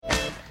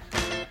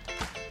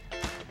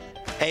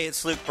Hey,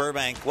 it's Luke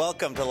Burbank.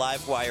 Welcome to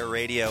Livewire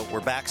Radio.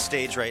 We're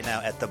backstage right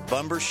now at the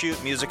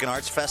Bumbershoot Music and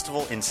Arts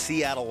Festival in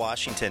Seattle,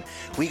 Washington.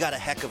 We got a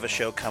heck of a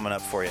show coming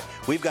up for you.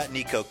 We've got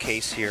Neko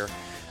Case here.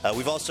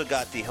 We've also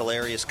got the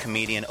hilarious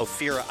comedian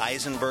Ophira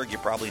Eisenberg. You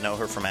probably know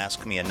her from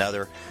Ask Me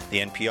Another, the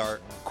NPR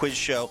quiz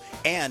show,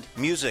 and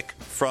music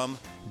from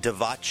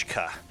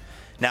Devotchka.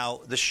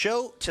 Now, the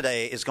show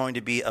today is going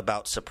to be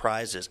about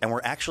surprises, and we're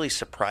actually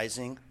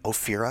surprising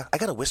Ophira. I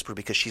got to whisper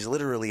because she's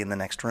literally in the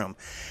next room.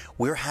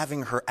 We're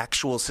having her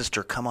actual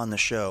sister come on the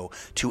show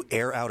to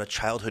air out a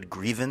childhood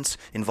grievance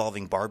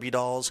involving Barbie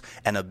dolls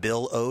and a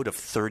bill owed of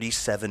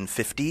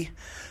 $37.50.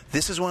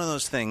 This is one of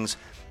those things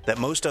that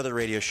most other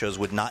radio shows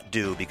would not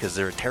do because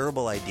they're a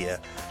terrible idea,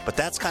 but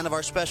that's kind of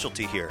our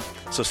specialty here.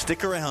 So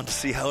stick around to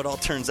see how it all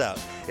turns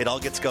out. It all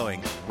gets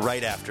going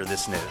right after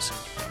this news.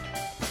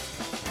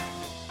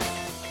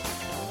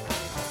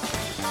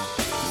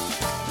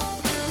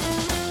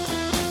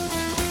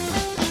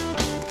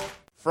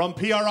 From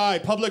PRI,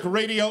 Public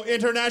Radio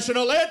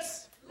International,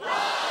 it's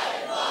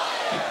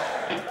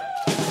Livewire!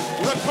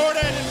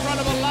 Recorded in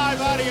front of a live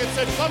audience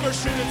at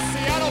Bumbershoot in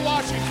Seattle,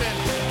 Washington,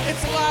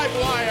 it's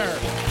Livewire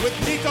with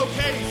Neko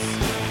Case.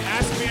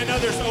 Ask Me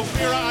Another's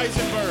Ophira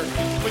Eisenberg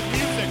with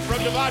music from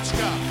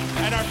Devotchka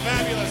and our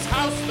fabulous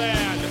house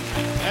band.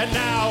 And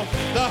now,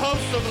 the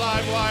host of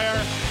Livewire,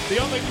 the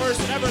only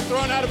person ever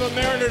thrown out of a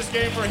Mariners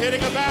game for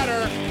hitting a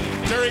batter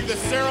during the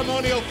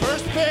ceremonial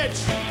first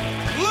pitch,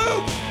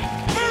 Luke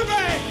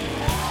Burbank!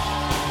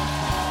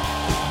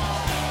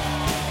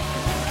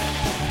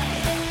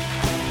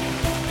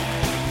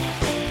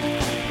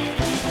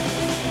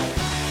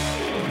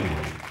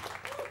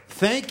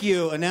 Thank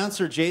you,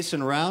 announcer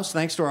Jason Rouse.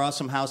 Thanks to our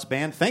awesome house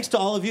band. Thanks to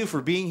all of you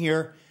for being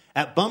here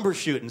at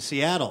Bumbershoot in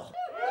Seattle.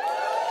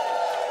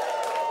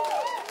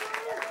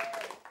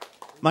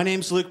 My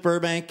name's Luke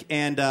Burbank,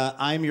 and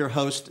I'm your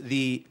host.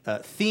 The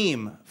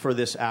theme for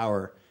this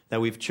hour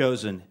that we've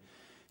chosen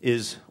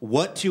is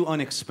what to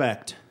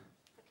unexpect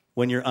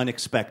when you're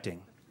unexpecting.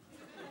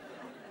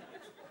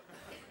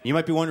 You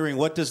might be wondering,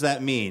 what does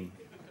that mean?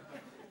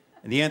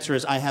 And the answer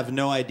is, I have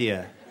no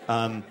idea.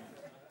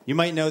 You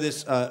might know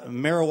this,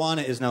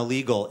 marijuana is now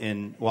legal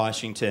in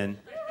Washington.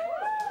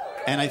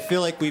 And I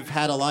feel like we've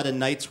had a lot of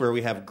nights where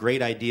we have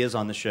great ideas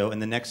on the show, and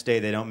the next day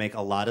they don't make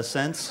a lot of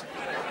sense.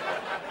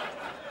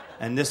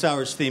 And this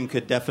hour's theme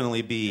could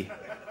definitely be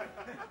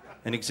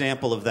an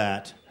example of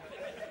that.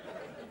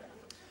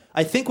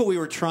 I think what we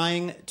were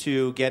trying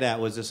to get at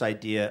was this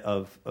idea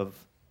of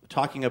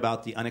talking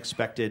about the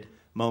unexpected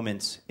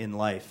moments in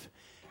life.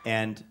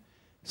 And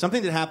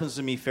something that happens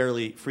to me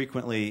fairly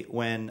frequently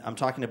when I'm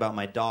talking about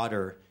my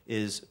daughter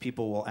is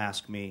people will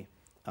ask me,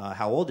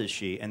 how old is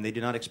she? And they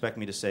do not expect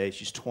me to say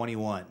she's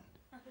 21.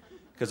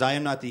 Because I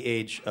am not the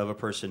age of a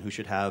person who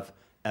should have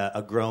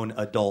a grown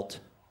adult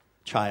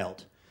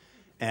child.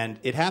 And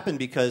it happened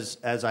because,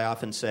 as I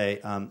often say,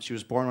 she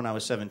was born when I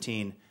was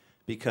 17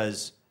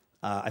 because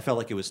I felt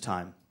like it was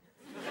time.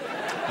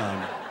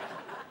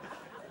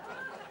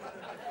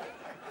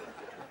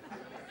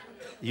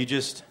 You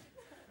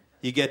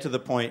get to the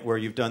point where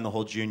you've done the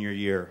whole junior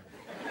year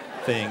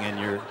thing and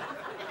you're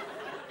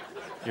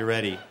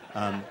ready.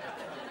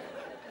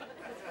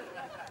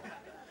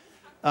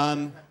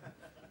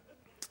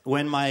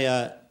 When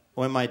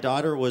my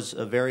daughter was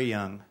very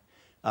young,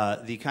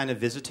 the kind of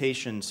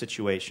visitation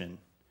situation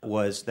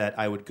was that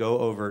I would go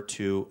over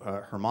to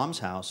her mom's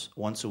house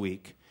once a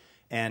week,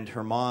 and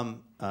her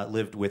mom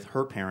lived with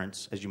her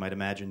parents, as you might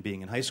imagine,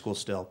 being in high school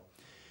still.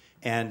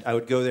 And I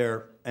would go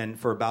there, and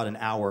for about an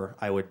hour,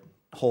 I would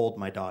hold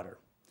my daughter.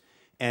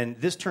 And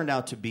this turned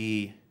out to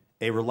be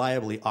a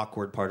reliably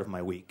awkward part of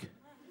my week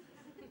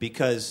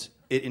because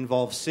it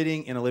involved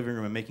sitting in a living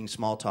room and making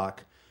small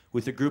talk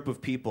with a group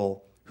of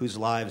people whose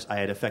lives I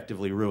had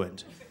effectively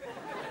ruined.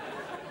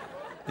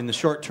 In the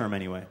short term,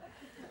 anyway.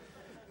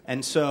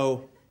 And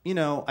so,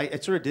 I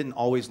sort of didn't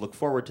always look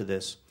forward to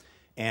this.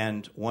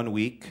 And one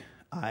week,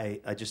 I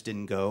just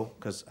didn't go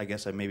because I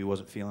guess I maybe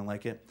wasn't feeling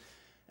like it.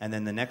 And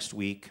then the next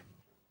week,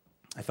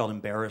 I felt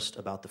embarrassed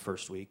about the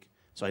first week,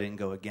 so I didn't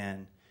go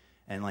again.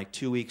 And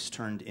 2 weeks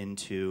turned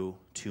into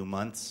 2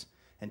 months,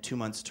 and 2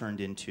 months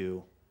turned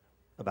into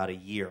about a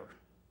year.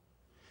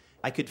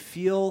 I could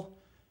feel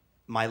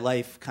my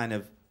life kind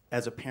of,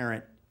 as a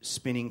parent,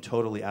 spinning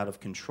totally out of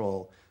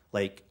control.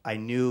 Like, I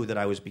knew that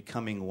I was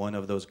becoming one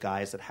of those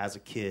guys that has a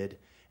kid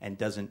and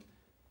doesn't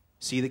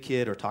see the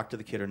kid or talk to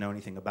the kid or know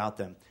anything about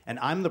them. And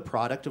I'm the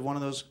product of one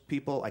of those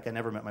people. Like, I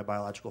never met my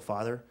biological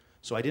father,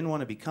 so I didn't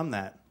want to become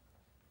that,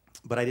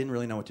 but I didn't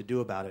really know what to do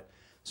about it.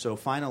 So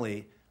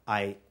finally,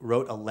 I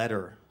wrote a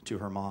letter to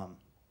her mom.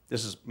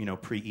 This is,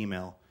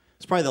 pre-email.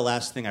 It's probably the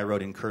last thing I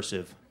wrote in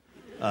cursive,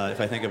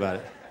 if I think about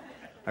it.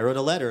 I wrote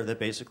a letter that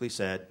basically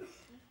said,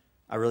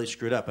 I really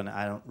screwed up and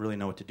I don't really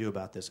know what to do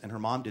about this. And her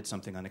mom did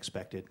something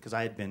unexpected because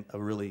I had been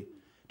a really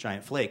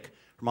giant flake.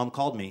 Her mom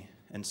called me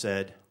and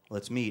said,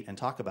 let's meet and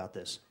talk about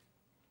this.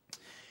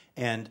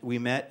 And we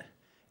met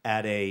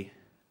at a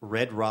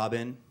Red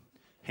Robin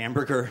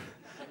hamburger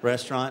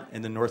restaurant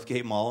in the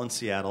Northgate Mall in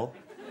Seattle.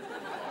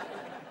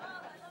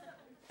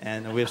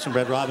 And we have some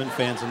Red Robin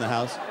fans in the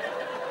house.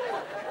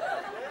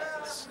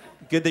 It's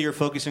good that you're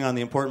focusing on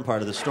the important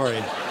part of the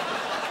story.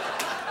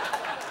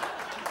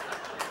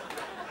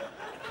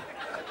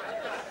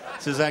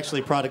 This is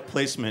actually product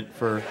placement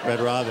for Red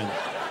Robin.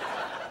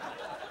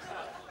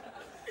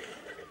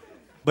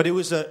 But it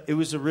was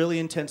a really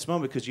intense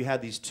moment because you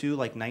had these two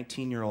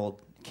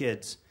 19-year-old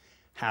kids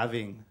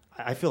having.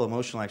 I feel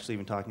emotional actually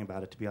even talking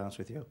about it, to be honest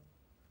with you.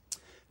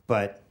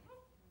 But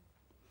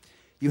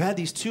you had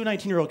these two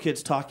 19-year-old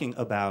kids talking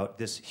about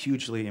this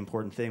hugely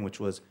important thing, which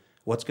was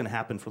what's going to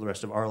happen for the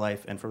rest of our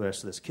life and for the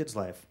rest of this kid's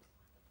life.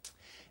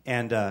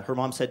 And her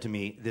mom said to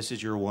me, "This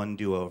is your one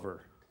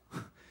do-over.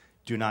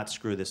 Do not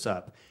screw this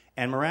up."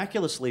 And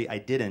miraculously, I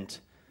didn't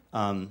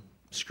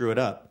screw it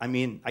up. I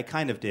mean, I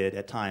kind of did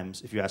at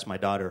times, if you ask my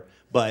daughter.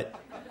 But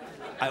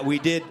we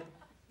did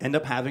end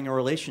up having a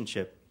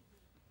relationship.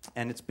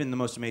 And it's been the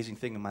most amazing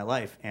thing in my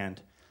life. And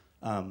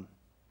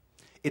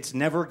it's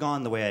never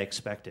gone the way I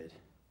expected.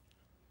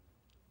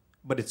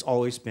 But it's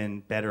always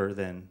been better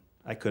than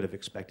I could have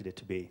expected it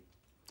to be.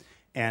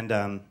 And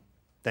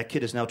that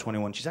kid is now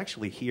 21. She's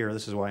actually here.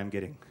 This is why I'm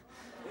getting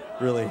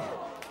really...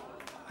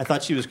 I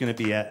thought she was going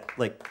to be at,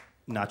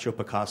 Nacho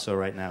Picasso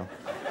right now.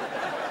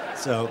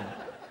 So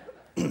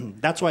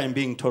that's why I'm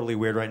being totally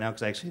weird right now,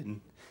 because I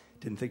actually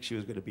didn't think she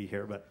was going to be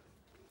here. But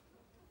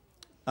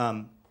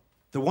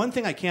the one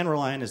thing I can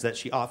rely on is that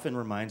she often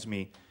reminds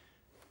me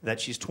that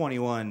she's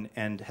 21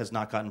 and has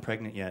not gotten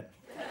pregnant yet.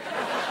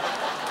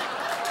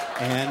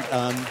 And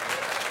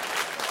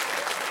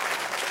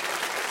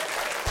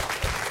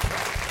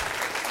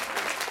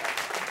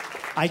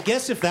I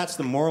guess if that's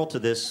the moral to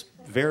this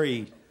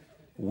very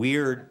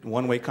weird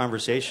one-way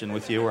conversation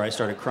with you where I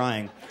started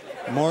crying,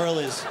 the moral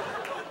is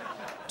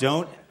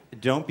don't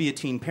be a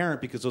teen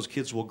parent, because those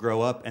kids will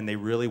grow up and they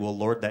really will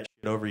lord that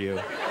shit over you.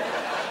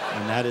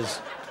 And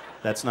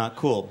that's not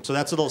cool. So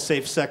that's a little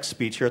safe sex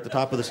speech here at the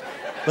top of this.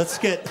 Let's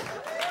get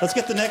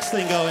the next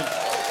thing going.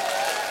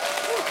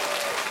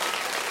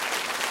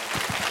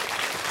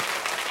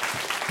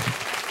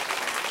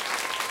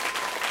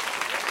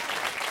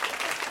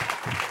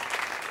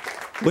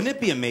 Wouldn't it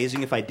be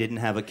amazing if I didn't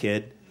have a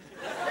kid?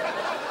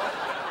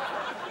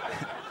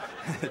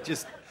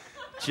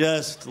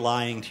 just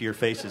lying to your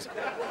faces.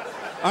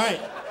 All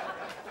right.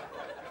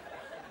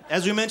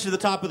 As we mentioned at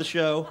the top of the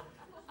show,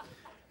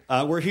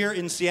 we're here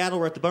in Seattle.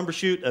 We're at the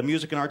Bumbershoot, a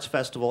music and arts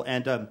festival,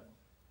 and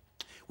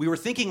we were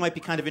thinking it might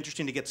be kind of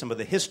interesting to get some of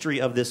the history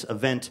of this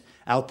event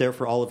out there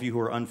for all of you who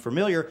are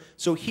unfamiliar.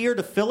 So here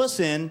to fill us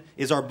in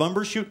is our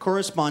Bumbershoot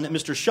correspondent,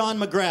 Mr. Sean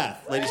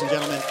McGrath, ladies and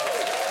gentlemen.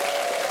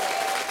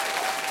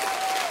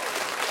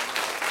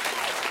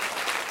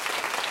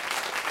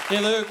 Hey,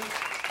 Luke.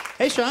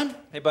 Hey, Sean.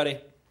 Hey, buddy.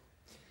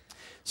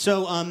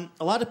 So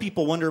a lot of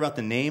people wonder about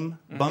the name,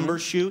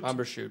 Bumbershoot.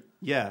 Bumbershoot.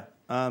 Yeah.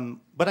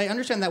 But I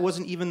understand that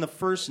wasn't even the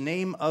first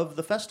name of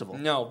the festival.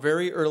 No,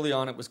 very early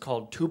on it was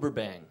called Tuber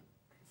Bang.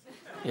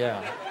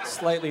 Yeah,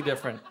 slightly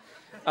different.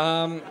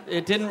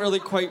 It didn't really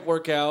quite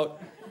work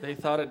out. They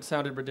thought it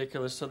sounded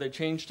ridiculous, so they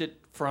changed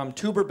it from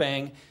Tuber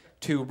Bang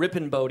to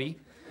Rippin' Bodie.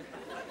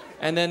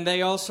 And then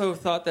they also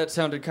thought that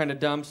sounded kind of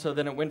dumb, so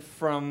then it went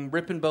from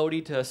Rippin'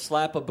 Bodie to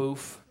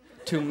Slap-a-Boof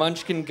to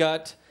Munchkin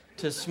Gut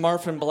to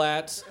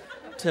Smarfenblatz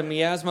to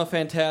Miasma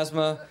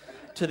Phantasma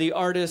to the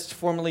artist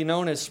formerly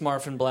known as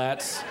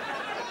Smarfenblatz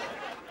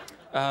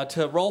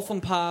to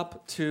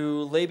Rolfenpop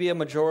to Labia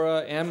Majora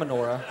and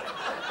Minora.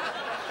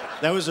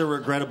 That was a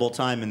regrettable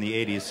time in the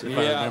 80s, if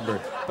I remember.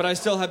 But I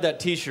still have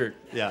that T-shirt.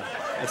 Yeah,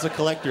 it's a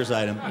collector's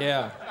item.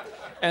 Yeah.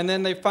 And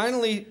then they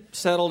finally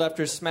settled,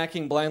 after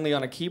smacking blindly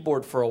on a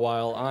keyboard for a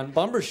while, on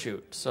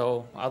Bumbershoot.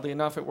 So, oddly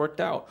enough, it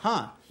worked out.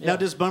 Huh. Yeah. Now,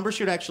 does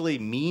Bumbershoot actually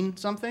mean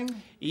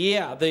something?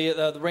 Yeah,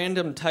 the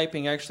random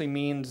typing actually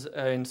means,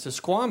 in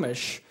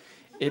Squamish,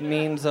 it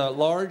means a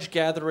large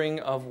gathering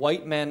of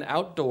white men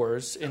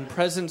outdoors in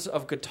presence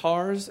of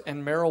guitars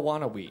and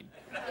marijuana weed.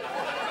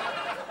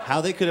 How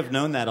they could have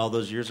known that all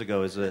those years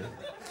ago is pretty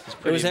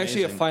It was amazing.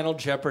 actually a Final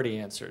Jeopardy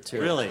answer,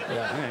 too. Really?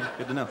 Yeah. All right,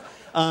 good to know.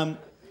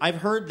 I've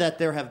heard that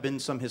there have been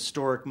some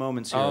historic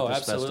moments here at this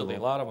festival. Absolutely,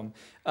 a lot of them.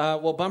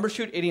 Well,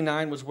 Bumbershoot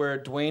 89 was where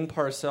Dwayne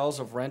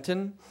Parcells of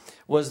Renton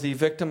was the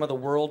victim of the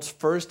world's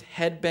first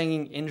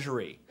head-banging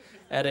injury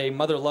at a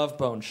Mother Love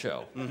Bone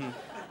show. Mm-hmm.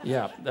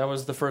 Yeah, that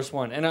was the first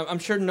one. And I'm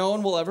sure no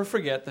one will ever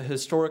forget the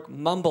historic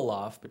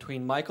mumble-off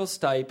between Michael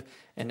Stipe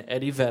and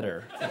Eddie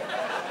Vedder.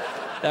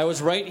 That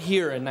was right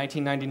here in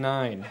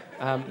 1999.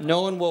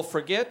 No one will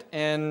forget,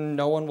 and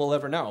no one will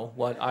ever know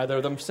what either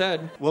of them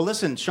said. Well,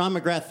 listen, Sean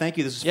McGrath, thank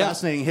you. This is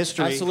fascinating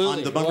history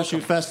absolutely. on the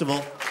Bumbershoot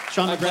Festival.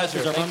 Sean My McGrath pleasure.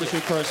 is our Thank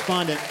Bumbershoot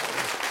correspondent.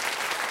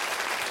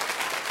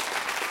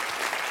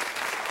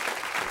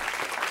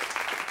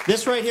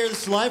 This right here,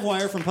 this is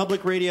Livewire from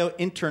Public Radio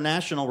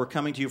International. We're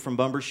coming to you from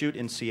Bumbershoot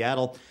in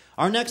Seattle.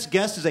 Our next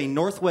guest is a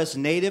Northwest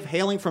native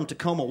hailing from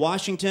Tacoma,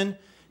 Washington,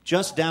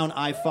 just down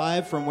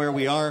I-5 from where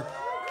we are.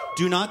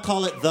 Do not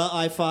call it the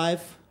I-5,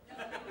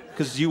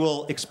 because you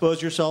will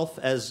expose yourself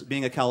as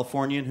being a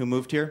Californian who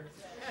moved here.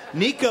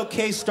 Neko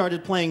Case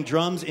started playing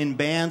drums in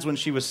bands when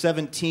she was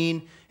 17.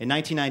 In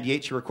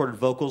 1998, she recorded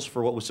vocals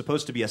for what was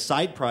supposed to be a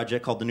side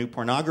project called The New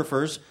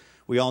Pornographers.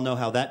 We all know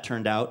how that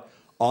turned out.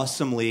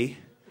 Awesomely.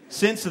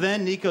 Since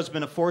then, Neko's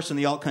been a force in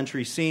the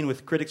alt-country scene,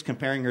 with critics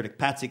comparing her to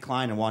Patsy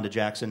Cline and Wanda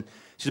Jackson.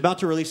 She's about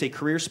to release a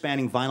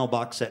career-spanning vinyl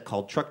box set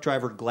called Truck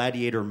Driver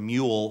Gladiator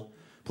Mule.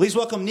 Please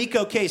welcome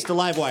Neko Case to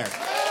Livewire.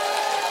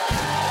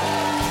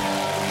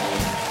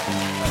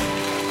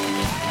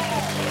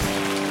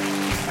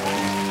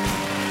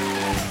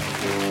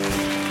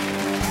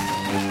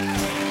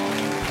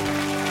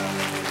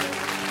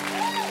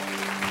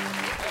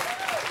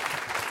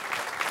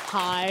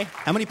 Hi.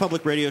 How many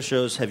public radio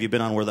shows have you been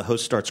on where the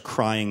host starts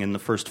crying in the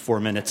first 4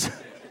 minutes?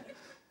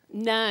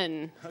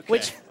 None. Okay.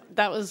 Which,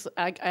 that was,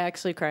 I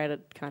actually cried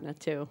it kind of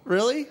too.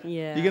 Really?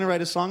 Yeah. You going to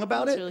write a song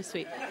about It's it? really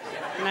sweet.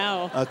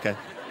 No. Okay.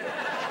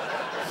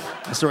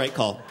 That's the right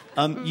call.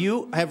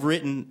 You have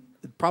written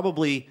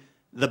probably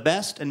the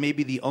best and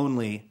maybe the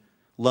only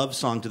love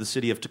song to the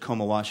city of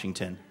Tacoma,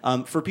 Washington.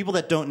 For people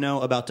that don't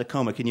know about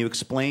Tacoma, can you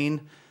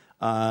explain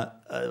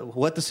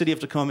what the city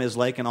of Tacoma is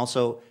like, and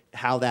also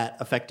how that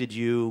affected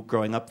you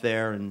growing up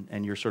there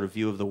and your sort of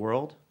view of the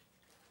world?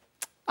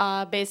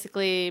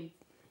 Basically,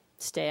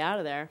 stay out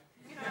of there.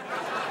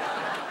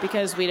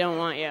 Because we don't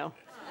want you.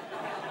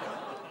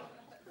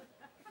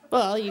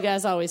 Well, you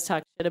guys always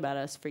talk shit about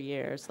us for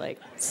years, like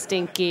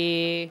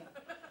stinky,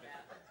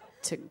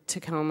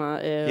 Tacoma,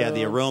 ew. Yeah,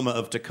 the aroma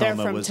of Tacoma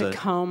They're from was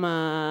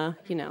Tacoma.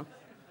 You know,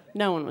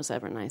 no one was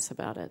ever nice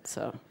about it,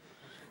 so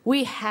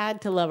we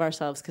had to love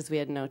ourselves because we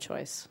had no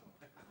choice.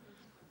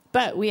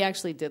 But we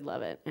actually did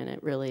love it, and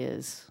it really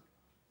is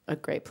a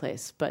great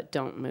place, but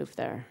don't move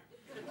there.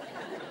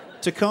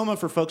 Tacoma,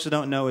 for folks that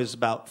don't know, is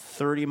about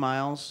 30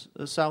 miles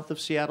south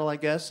of Seattle, I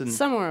guess. And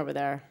Somewhere over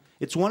there.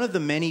 it's one of the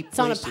many It's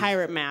on places... a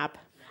pirate map.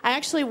 I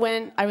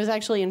was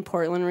actually in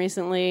Portland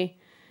recently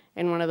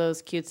in one of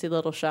those cutesy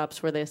little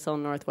shops where they sell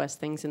Northwest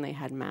things, and they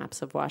had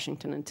maps of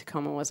Washington, and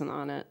Tacoma wasn't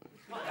on it.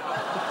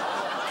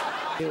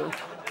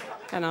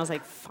 And I was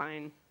like,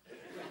 fine.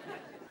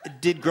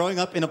 Did growing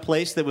up in a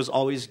place that was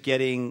always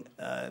getting,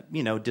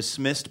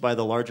 dismissed by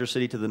the larger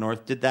city to the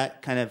north, did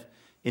that kind of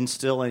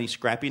instill any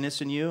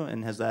scrappiness in you?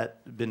 And has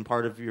that been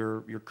part of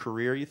your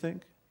career, you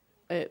think?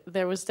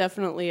 There was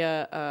definitely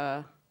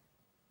a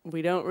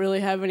we don't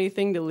really have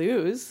anything to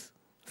lose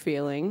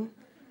feeling.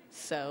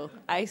 So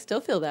I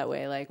still feel that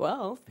way. Like,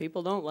 well, if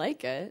people don't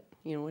like it,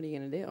 what are you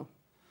going to do?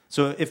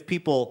 So if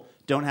people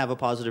don't have a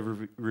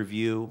positive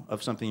review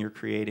of something you're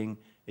creating,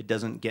 it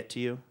doesn't get to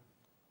you?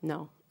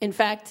 No. In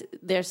fact,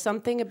 there's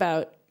something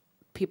about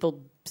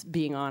people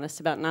being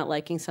honest about not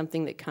liking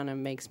something that kind of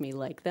makes me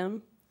like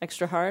them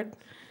extra hard.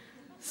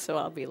 So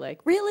I'll be like,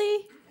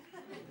 really?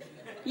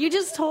 You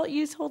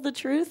told the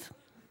truth?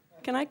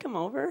 Can I come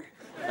over?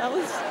 That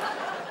was...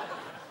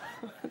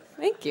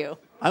 Thank you.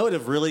 I would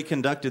have really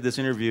conducted this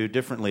interview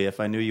differently if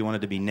I knew you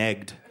wanted to be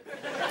negged.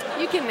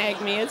 You can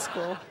nag me. It's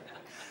cool.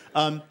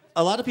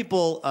 A lot of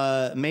people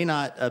may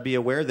not be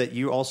aware that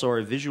you also are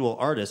a visual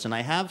artist, and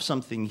I have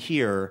something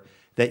here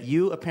that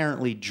you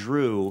apparently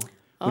drew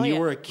when you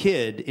were a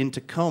kid in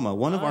Tacoma.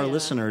 One of our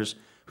listeners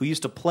who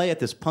used to play at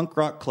this punk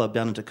rock club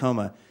down in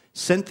Tacoma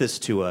sent this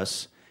to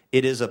us.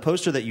 It is a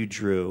poster that you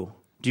drew.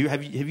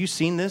 Have you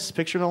seen this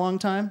picture in a long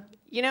time?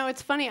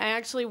 It's funny. I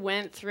actually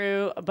went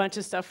through a bunch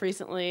of stuff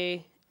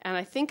recently, and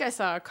I think I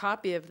saw a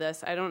copy of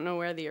this. I don't know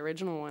where the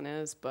original one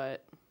is,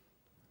 but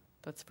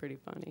that's pretty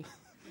funny.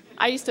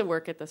 I used to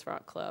work at this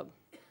rock club,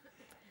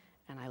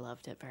 and I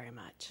loved it very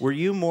much. Were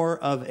you more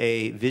of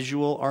a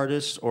visual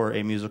artist or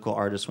a musical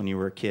artist when you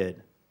were a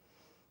kid?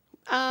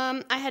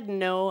 I had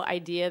no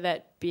idea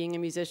that being a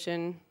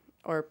musician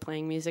or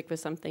playing music was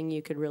something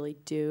you could really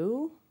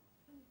do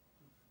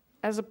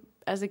as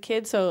a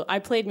kid. So I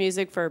played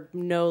music for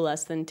no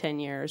less than 10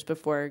 years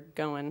before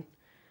going,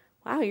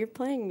 wow, you're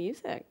playing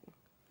music.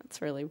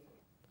 That's really,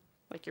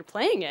 like, you're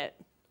playing it.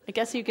 I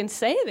guess you can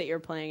say that you're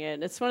playing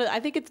it. I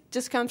think it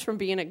just comes from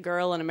being a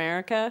girl in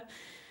America,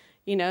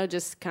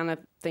 just kind of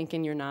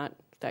thinking you're not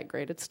that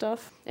great at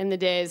stuff. In the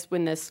days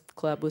when this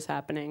club was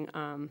happening,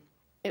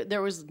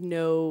 there was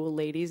no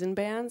ladies in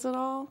bands at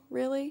all,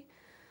 really.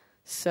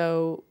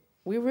 So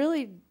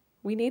we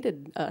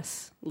needed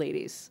us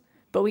ladies.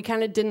 But we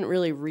kind of didn't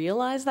really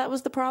realize that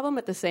was the problem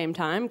at the same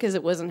time because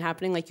it wasn't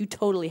happening. Like, you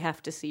totally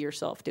have to see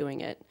yourself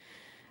doing it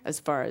as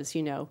far as,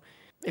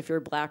 if you're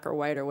black or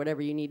white or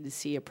whatever, you need to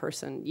see a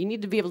person. You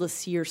need to be able to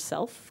see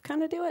yourself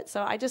kind of do it.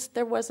 So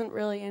there wasn't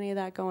really any of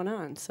that going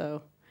on.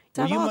 So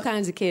have all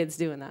kinds of kids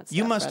doing that stuff.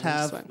 You must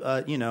have,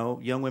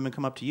 young women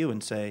come up to you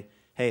and say,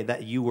 hey,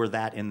 that you were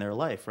that in their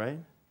life, right?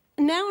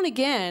 Now and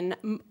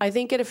again, I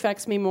think it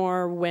affects me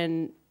more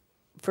when,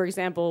 for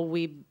example,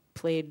 we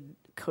played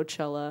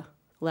Coachella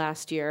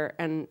last year,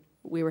 and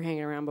we were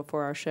hanging around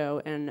before our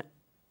show, and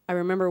I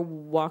remember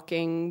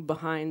walking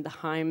behind the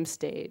Heim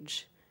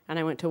stage, and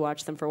I went to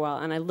watch them for a while,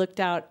 and I looked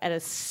out at a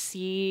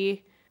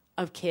sea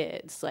of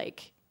kids,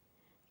 like,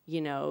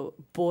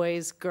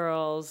 boys,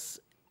 girls,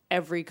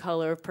 every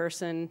color of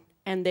person,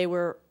 and they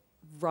were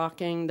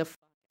rocking the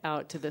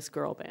out to this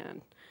girl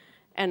band.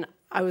 And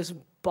I was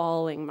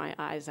bawling my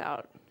eyes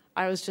out.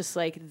 I was just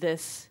like,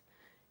 this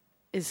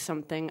is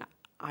something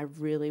I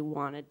really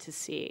wanted to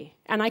see.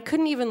 And I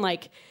couldn't even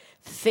like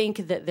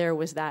think that there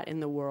was that in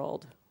the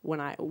world when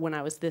I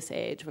was this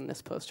age when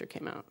this poster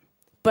came out.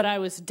 But I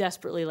was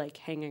desperately like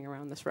hanging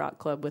around this rock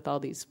club with all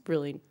these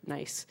really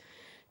nice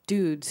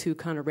dudes who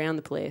kind of ran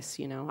the place,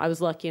 you know. I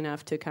was lucky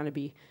enough to kind of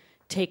be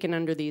taken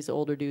under these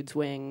older dudes'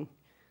 wing.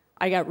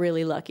 I got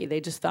really lucky.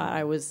 They just thought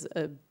I was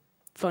a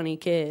funny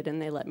kid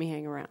and they let me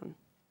hang around.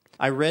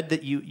 I read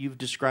that you've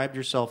described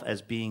yourself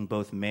as being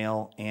both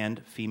male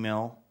and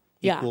female,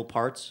 equal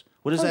parts.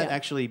 What does that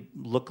actually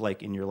look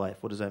like in your life?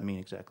 What does that mean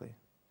exactly?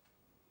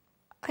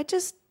 I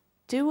just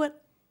do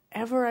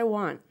whatever I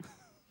want.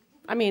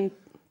 I mean,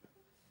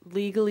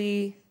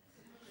 legally,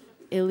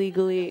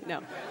 illegally,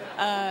 no.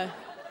 I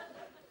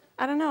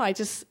don't know.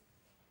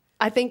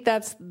 I think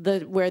that's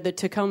where the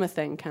Tacoma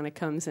thing kind of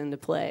comes into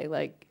play.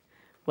 Like,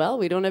 well,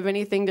 we don't have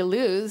anything to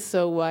lose,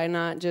 so why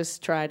not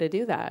just try to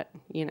do that,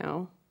 you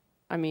know?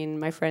 I mean,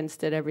 my friends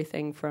did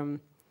everything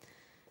from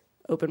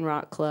open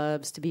rock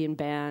clubs to be in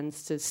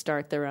bands to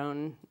start their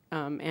own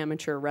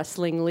amateur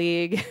wrestling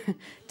league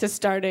to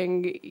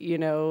starting, you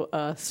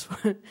know,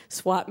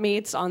 swap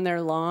meets on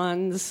their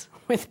lawns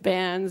with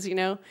bands, you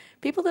know.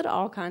 People did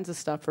all kinds of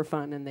stuff for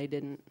fun, and they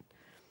didn't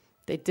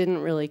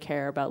really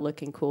care about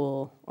looking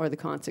cool or the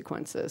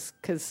consequences,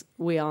 because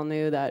we all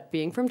knew that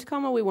being from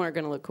Tacoma, we weren't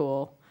going to look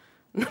cool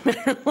no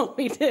matter what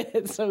we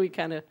did, so we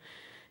kind of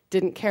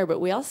didn't care. But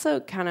we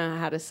also kind of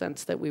had a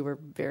sense that we were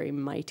very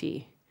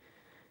mighty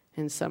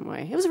in some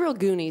way. It was a real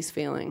Goonies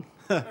feeling,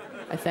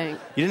 I think.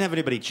 You didn't have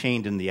anybody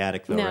chained in the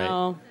attic, though,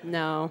 right?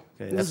 No.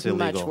 Okay, it was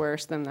illegal. Much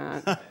worse than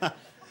that.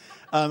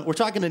 We're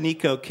talking to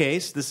Neko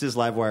Case. This is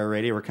Livewire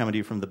Radio. We're coming to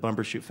you from the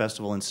Bumbershoot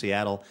Festival in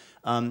Seattle.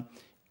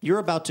 You're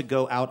about to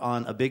go out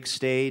on a big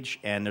stage,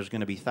 and there's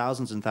going to be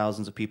thousands and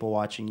thousands of people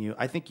watching you.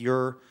 I think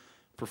your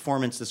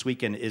performance this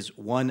weekend is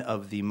one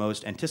of the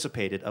most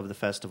anticipated of the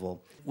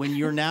festival. When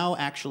you're now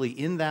actually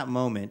in that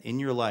moment in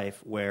your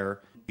life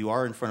where you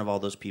are in front of all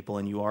those people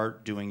and you are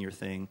doing your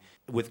thing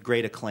with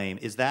great acclaim,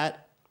 is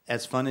that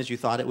as fun as you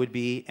thought it would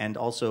be? And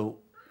also,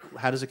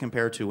 how does it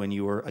compare to when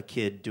you were a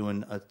kid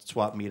doing a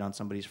swap meet on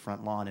somebody's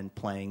front lawn and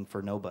playing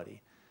for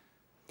nobody?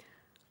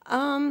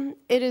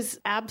 It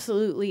is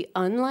absolutely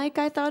unlike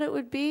I thought it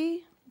would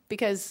be,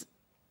 because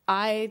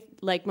I,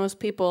 like most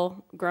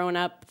people growing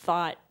up,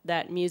 thought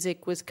that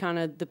music was kind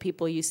of the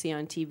people you see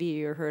on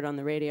TV or heard on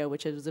the radio,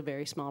 which is a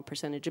very small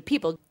percentage of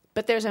people.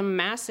 But there's a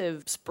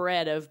massive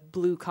spread of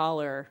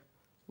blue-collar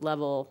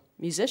level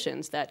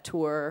musicians that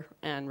tour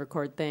and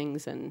record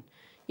things and,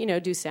 you know,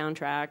 do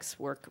soundtracks,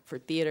 work for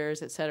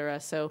theaters, etc.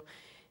 So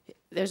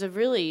there's a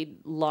really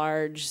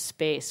large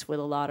space with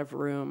a lot of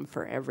room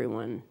for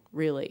everyone,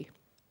 really.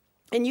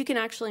 And you can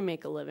actually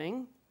make a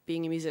living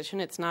being a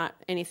musician. It's not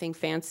anything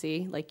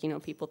fancy. Like, you know,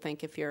 people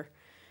think if you're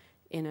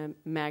in a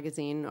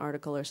magazine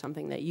article or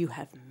something that you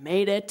have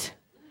made it,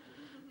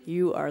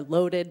 you are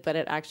loaded, but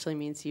it actually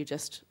means you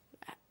just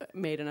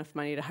made enough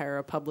money to hire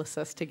a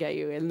publicist to get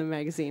you in the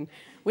magazine,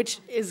 which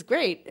is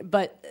great,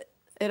 but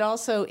it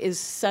also is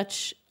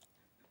such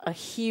a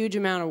huge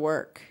amount of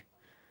work.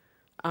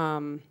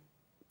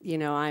 You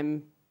know,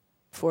 I'm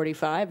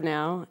 45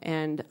 now,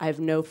 and I have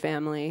no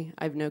family,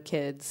 I have no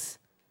kids,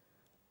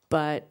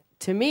 but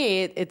to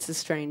me, it's a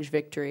strange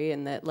victory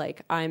in that,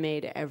 like, I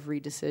made every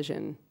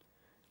decision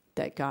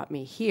that got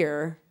me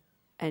here,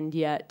 and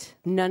yet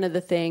none of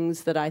the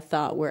things that I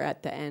thought were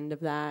at the end of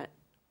that,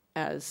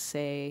 as,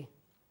 say,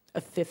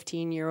 a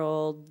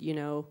 15-year-old, you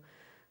know,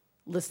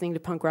 listening to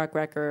punk rock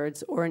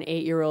records, or an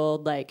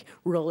 8-year-old, like,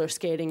 roller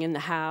skating in the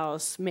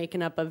house,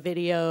 making up a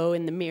video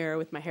in the mirror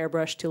with my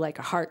hairbrush to, like,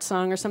 a Heart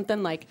song or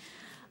something. Like,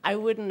 I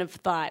wouldn't have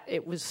thought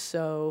it was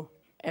so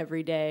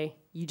every day.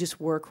 You just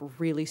work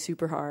really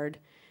super hard,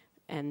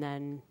 and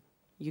then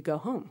you go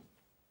home.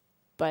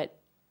 But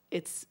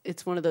it's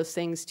one of those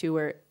things, too,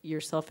 where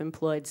you're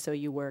self-employed, so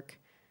you work,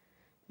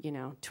 you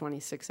know,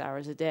 26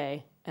 hours a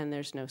day, and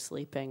there's no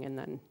sleeping, and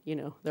then, you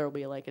know, there will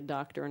be, like, a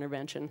doctor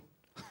intervention.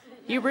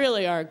 You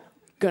really are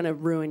going to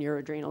ruin your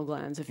adrenal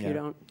glands if you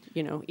don't,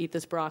 you know, eat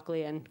this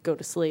broccoli and go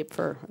to sleep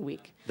for a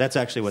week. That's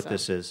actually what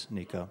this is,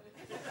 Neko.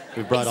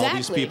 We brought all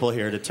these people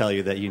here to tell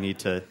you that you need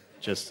to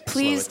just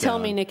Please slow it tell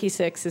down. me Nikki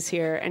Sixx is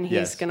here, and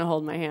he's going to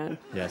hold my hand.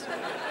 Yes.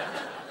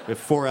 If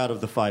 4 out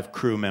of the 5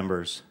 crew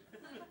members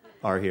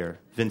are here,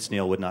 Vince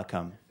Neil would not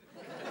come.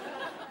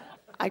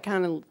 I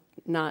kind of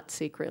not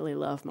secretly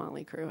love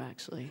Motley Crue,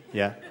 actually.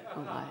 Yeah? A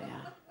lot,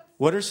 yeah.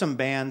 What are some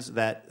bands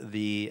that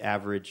the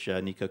average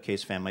Neko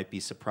Case fan might be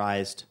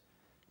surprised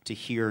to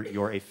hear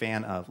you're a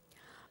fan of?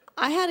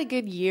 I had a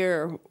good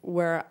year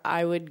where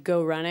I would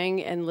go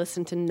running and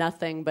listen to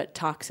nothing but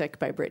Toxic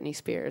by Britney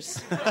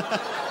Spears.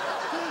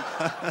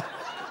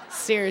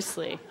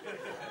 Seriously.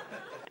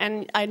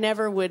 And I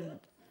never would,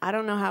 I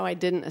don't know how I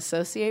didn't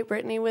associate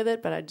Britney with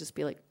it, but I'd just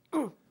be like,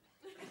 oh.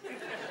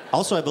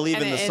 Also, I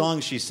believe in the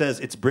song she says,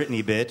 "It's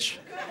Britney, bitch."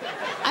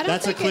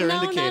 That's a clear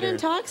indicator. Not in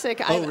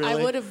Toxic. Oh, really?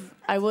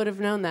 I would have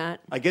known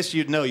that. I guess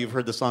you'd know. You've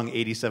heard the song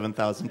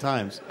 87,000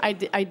 times. I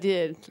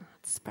did.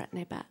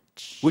 Spretney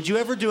batch. Would you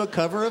ever do a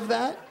cover of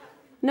that?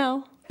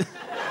 No.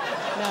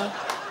 No.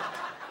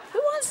 Who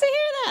wants to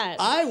hear that?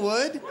 I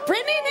would.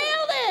 Brittany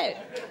nailed it.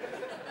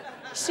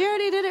 She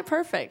already did it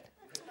perfect.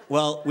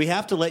 Well, we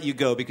have to let you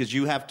go because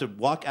you have to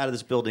walk out of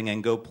this building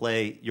and go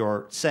play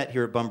your set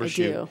here at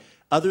Bumbershoot. I do.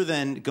 Other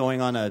than going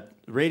on a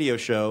radio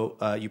show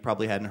you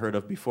probably hadn't heard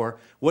of before,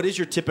 what is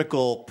your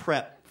typical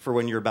prep for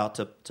when you're about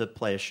to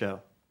play a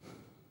show?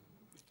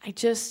 I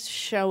just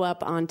show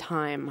up on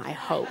time, I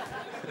hope.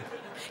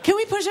 Can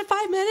we push it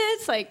 5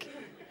 minutes? Like,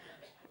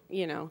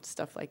 you know,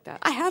 stuff like that.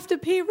 I have to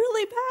pee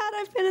really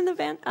bad. I've been in the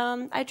van.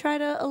 I try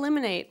to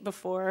eliminate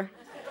before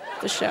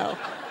the show.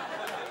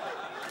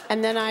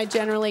 And then I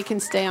generally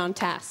can stay on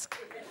task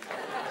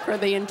for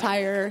the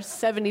entire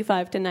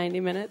 75 to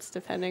 90 minutes,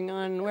 depending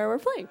on where we're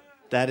playing.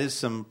 That is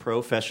some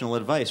professional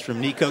advice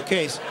from Neko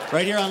Case,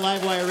 right here on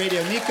Livewire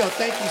Radio. Neko,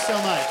 thank you so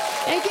much.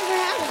 Thank you for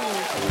having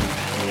me.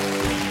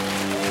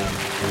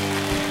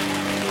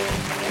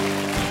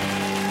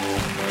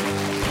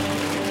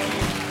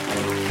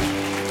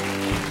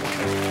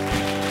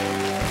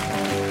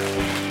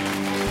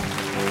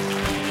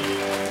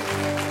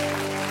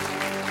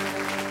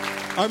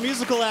 Our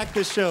musical act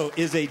this show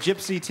is a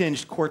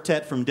gypsy-tinged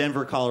quartet from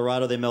Denver,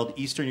 Colorado. They meld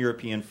Eastern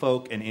European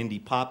folk and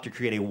indie pop to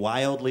create a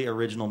wildly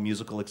original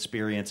musical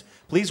experience.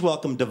 Please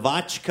welcome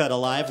Devotchka to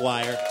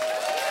Livewire.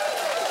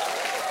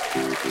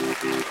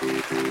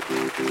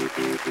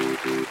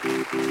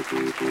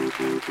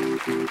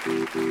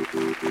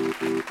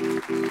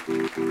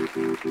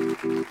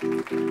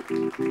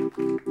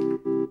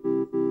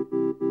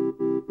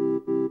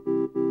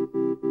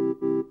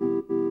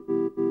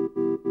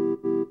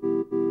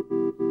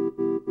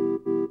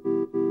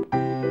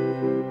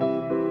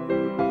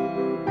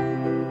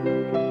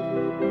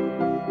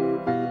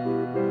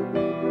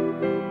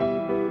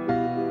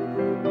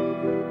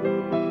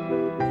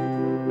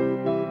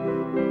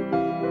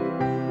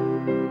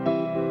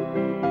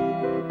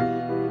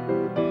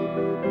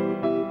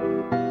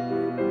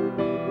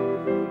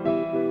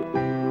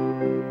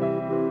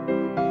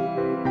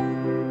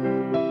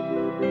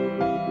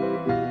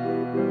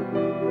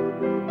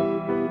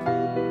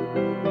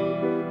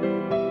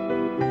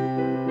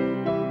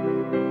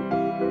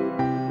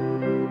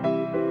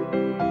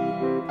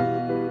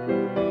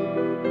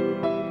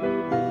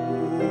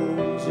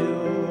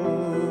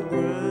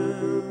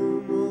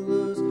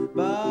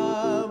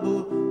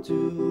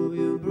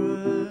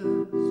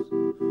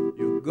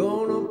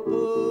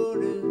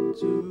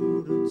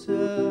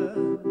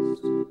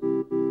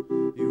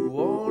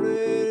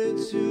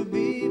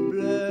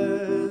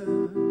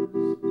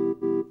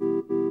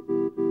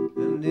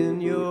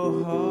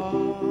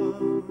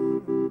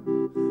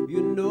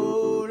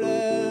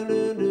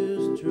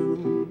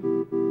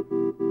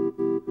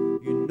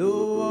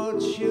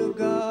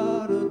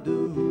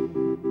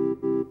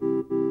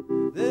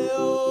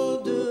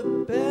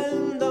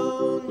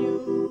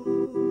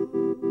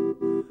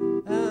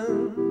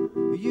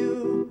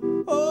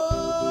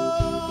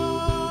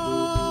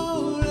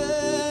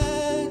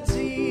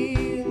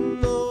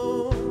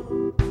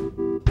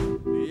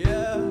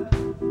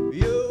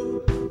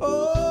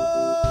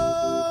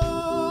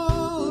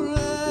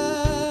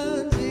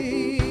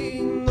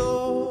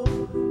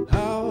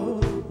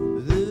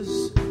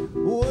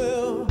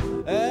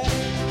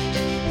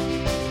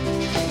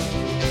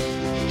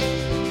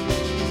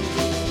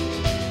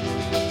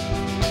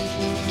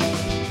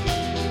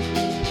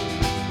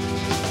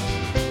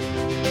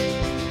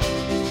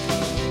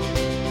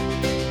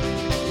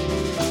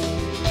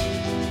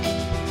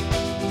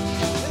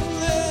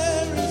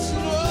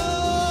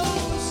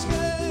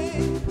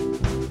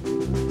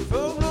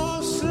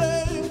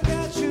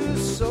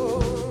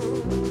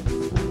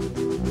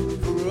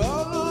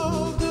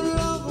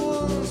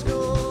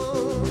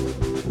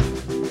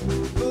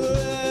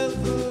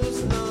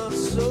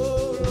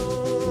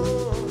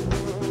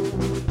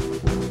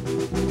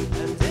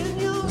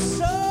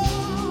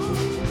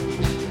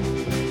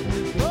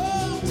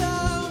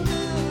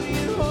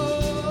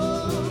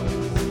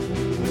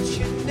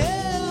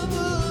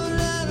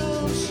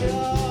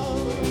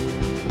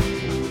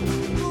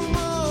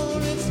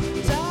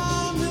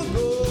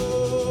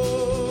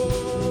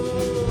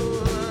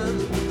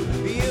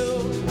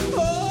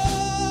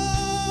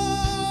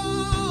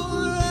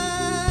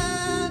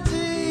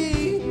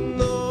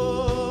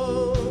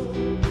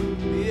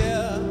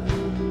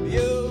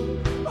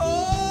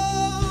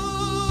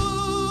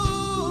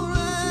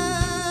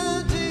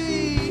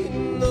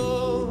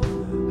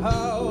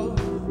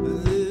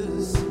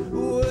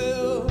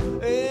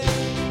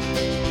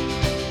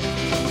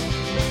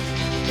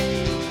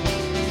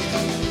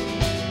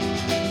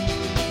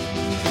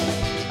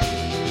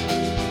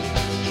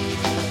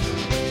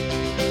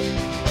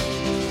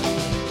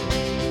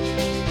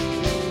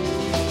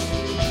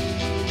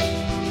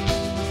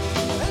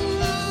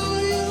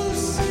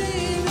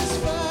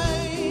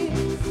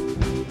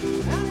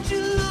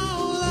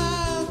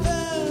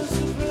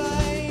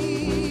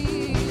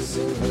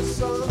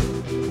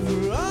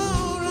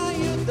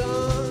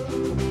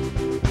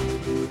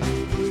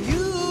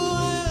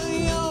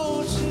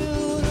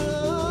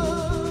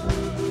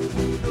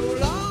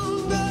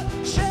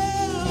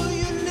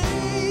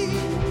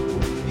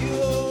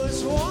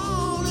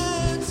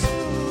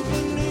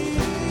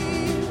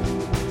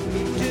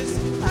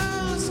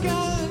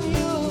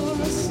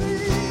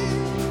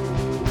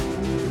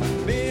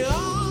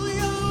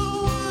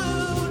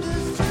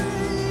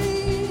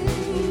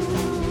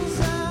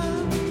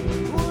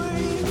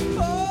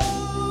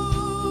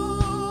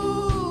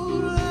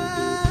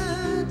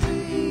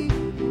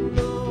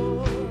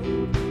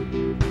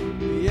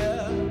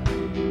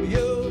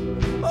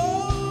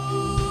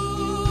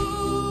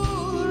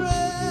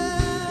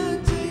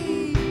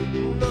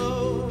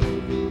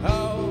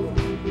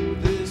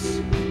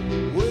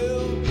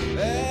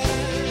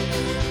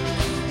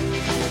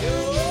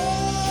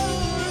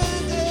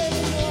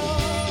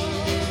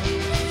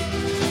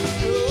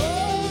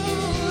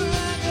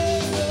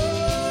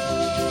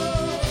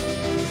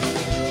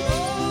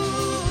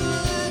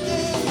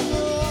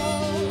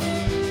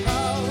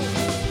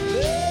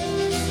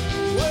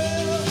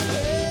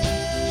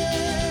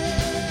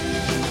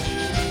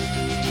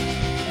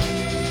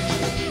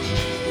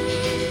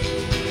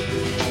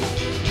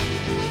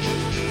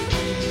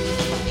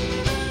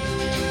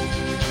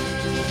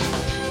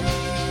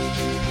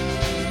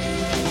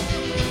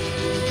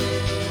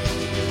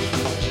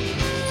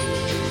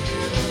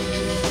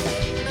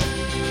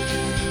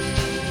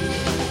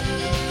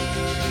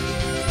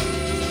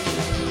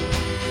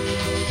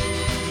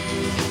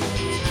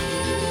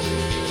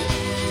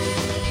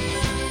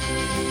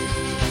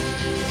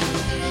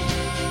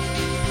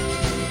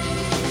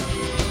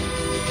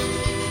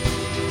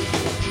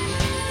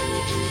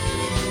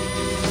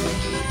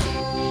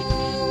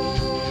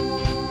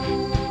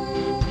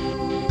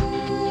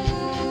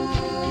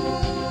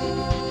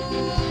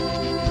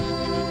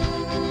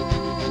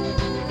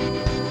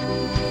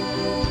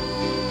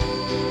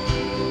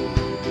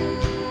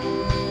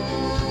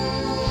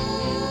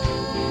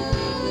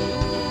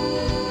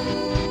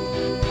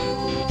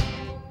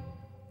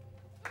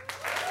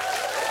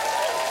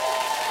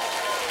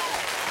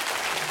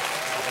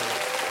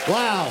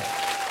 Wow.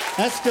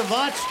 That's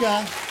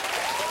Devotchka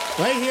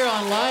right here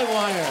on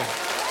Livewire.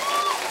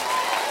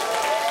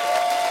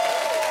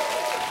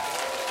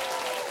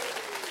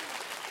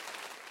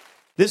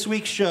 This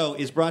week's show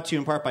is brought to you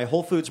in part by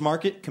Whole Foods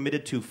Market,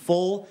 committed to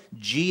full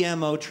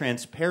GMO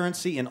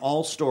transparency in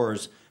all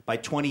stores by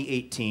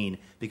 2018,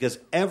 because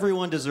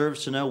everyone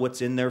deserves to know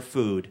what's in their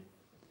food,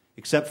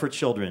 except for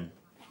children.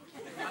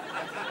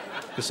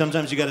 Because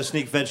sometimes you got to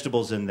sneak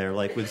vegetables in there,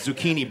 like with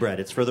zucchini bread.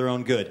 It's for their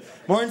own good.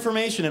 More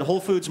information at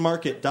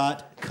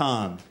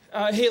WholeFoodsMarket.com.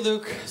 Hey,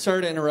 Luke.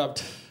 Sorry to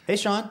interrupt. Hey,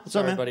 Sean. What's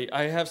up, man? Buddy.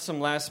 I have some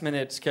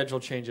last-minute schedule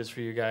changes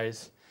for you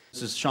guys.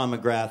 This is Sean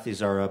McGrath.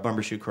 He's our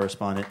Bumbershoot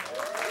correspondent.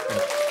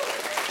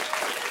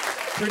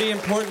 Pretty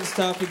important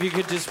stuff. If you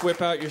could just whip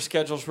out your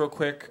schedules real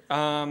quick.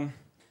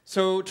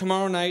 So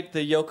tomorrow night,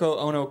 the Yoko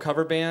Ono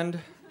cover band,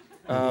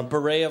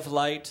 Beret of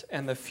Light,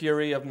 and the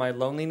Fury of My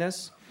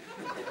Loneliness,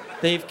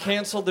 they've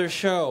canceled their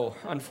show,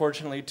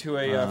 unfortunately, to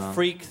a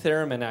freak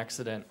theremin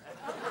accident.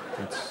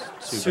 That's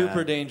too Super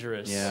bad.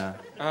 dangerous. Yeah.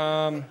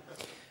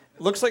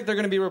 Looks like they're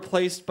going to be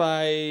replaced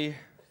by,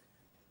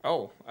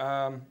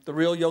 the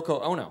real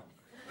Yoko Ono.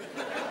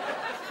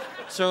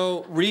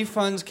 So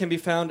refunds can be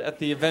found at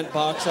the event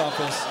box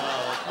office.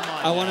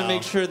 I want to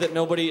make sure that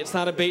it's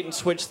not a bait and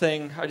switch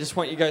thing. I just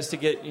want you guys to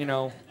get, you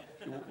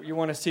really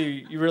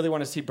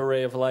want to see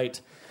Beret of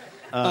Light.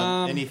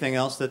 Anything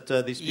else that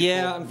these people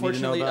Yeah, need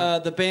unfortunately, to know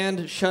about? the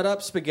band Shut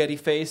Up Spaghetti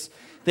Face,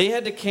 they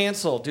had to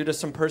cancel due to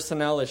some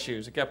personnel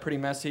issues. It got pretty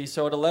messy.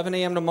 So at 11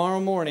 a.m. tomorrow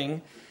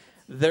morning,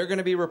 they're going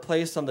to be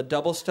replaced on the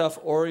Double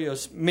Stuff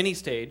Oreos mini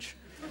stage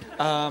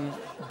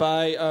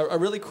by a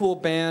really cool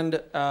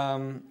band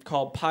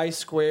called Pi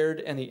Squared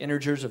and the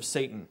Integers of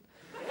Satan.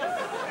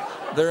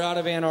 They're out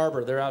of Ann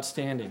Arbor. They're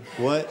outstanding.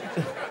 What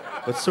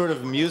sort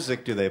of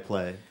music do they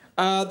play?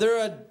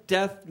 They're a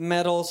death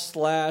metal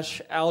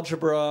 /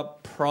 algebra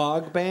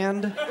prog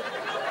band,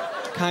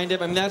 kind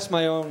of. I mean, that's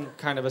my own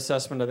kind of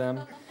assessment of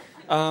them.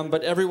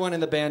 But everyone in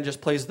the band just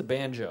plays the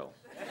banjo.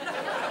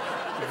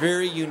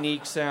 Very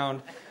unique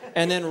sound.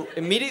 And then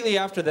immediately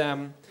after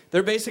them,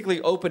 they're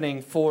basically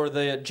opening for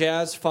the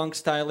jazz funk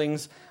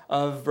stylings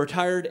of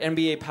retired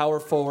NBA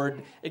power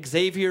forward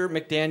Xavier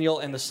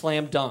McDaniel and the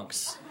Slam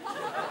Dunks.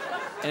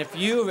 And if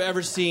you have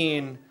ever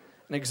seen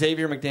an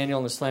Xavier McDaniel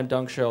in the Slam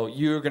Dunk Show,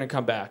 you're going to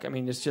come back. I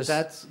mean, it's just...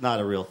 That's not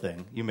a real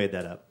thing. You made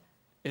that up.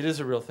 It is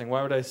a real thing.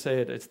 Why would I say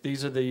it?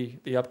 These are the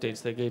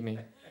updates they gave me.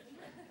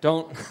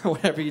 Don't,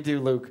 whatever you do,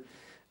 Luke,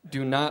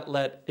 do not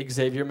let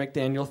Xavier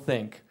McDaniel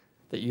think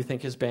that you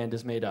think his band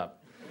is made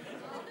up.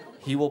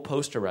 He will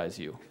posterize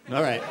you.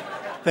 All right.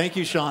 Thank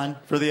you, Sean,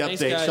 for the update.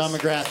 Thanks, guys. Sean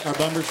McGrath, our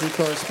Bumbershoot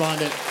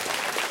correspondent.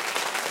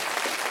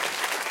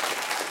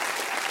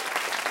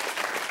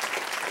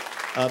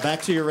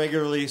 Back to your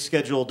regularly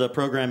scheduled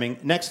programming.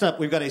 Next up,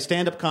 we've got a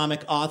stand-up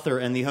comic, author,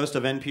 and the host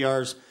of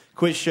NPR's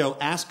quiz show,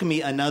 Ask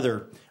Me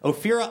Another.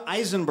 Ophira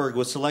Eisenberg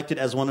was selected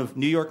as one of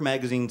New York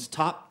Magazine's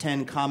top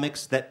 10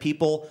 comics that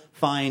people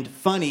find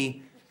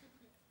funny,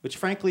 which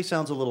frankly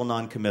sounds a little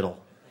non-committal.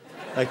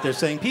 Like they're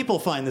saying, people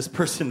find this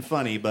person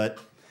funny, but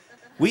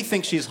we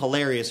think she's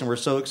hilarious, and we're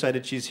so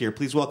excited she's here.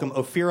 Please welcome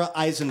Ophira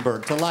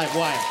Eisenberg to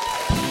Livewire.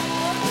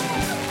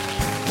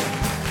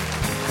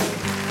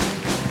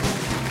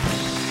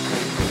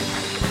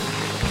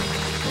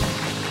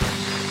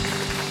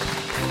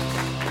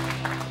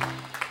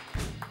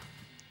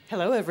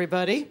 Hello,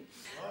 everybody.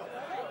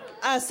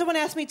 Someone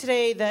asked me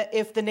today that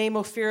if the name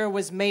Ophira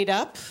was made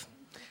up.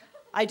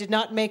 I did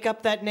not make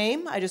up that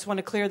name. I just want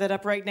to clear that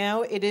up right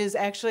now. It is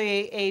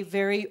actually a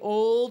very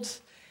old,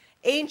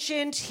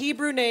 ancient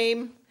Hebrew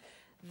name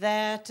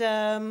that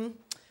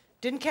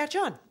didn't catch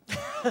on.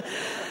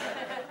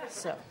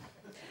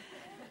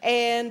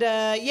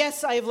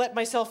 Yes, I have let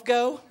myself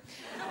go.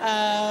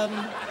 I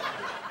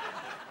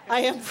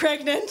am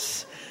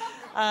pregnant.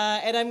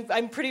 And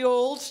I'm pretty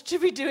old to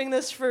be doing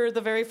this for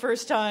the very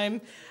first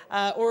time.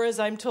 Or as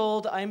I'm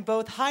told, I'm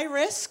both high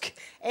risk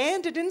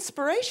and an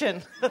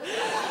inspiration. But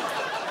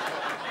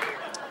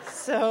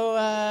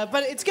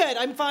it's good.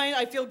 I'm fine.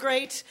 I feel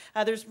great.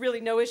 There's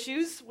really no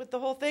issues with the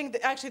whole thing.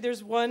 Actually,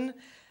 there's one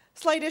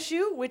slight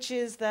issue, which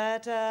is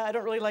that I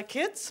don't really like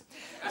kids.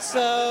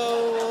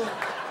 So,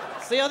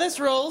 see how this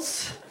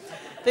rolls.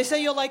 They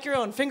say you'll like your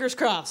own. Fingers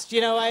crossed.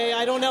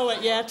 I don't know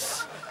it yet.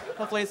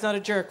 Hopefully it's not a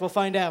jerk. We'll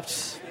find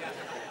out.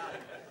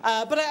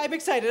 But I'm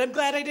excited. I'm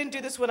glad I didn't do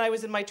this when I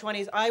was in my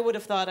 20s. I would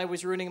have thought I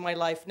was ruining my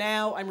life.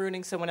 Now I'm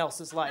ruining someone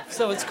else's life.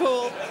 So it's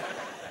cool.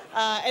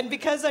 And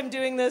because I'm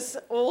doing this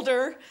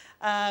older,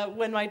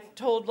 when I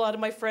told a lot of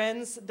my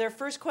friends, their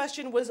first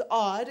question was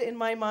odd in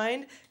my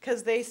mind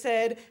because they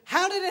said,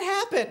 "How did it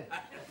happen?"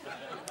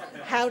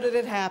 How did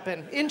it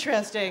happen?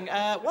 Interesting.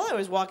 Well, I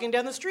was walking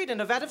down the street and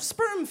a vat of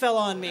sperm fell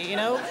on me,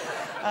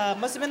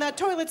 Must have been that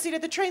toilet seat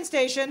at the train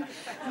station.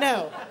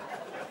 No.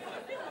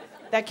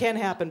 That can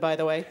happen, by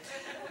the way.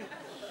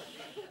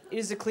 It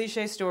is a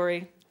cliche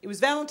story. It was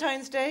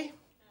Valentine's Day.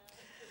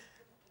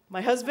 My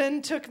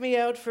husband took me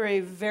out for a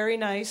very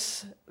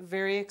nice,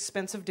 very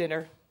expensive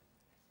dinner,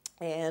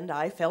 and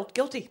I felt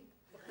guilty.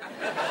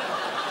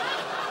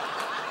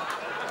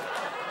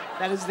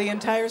 That is the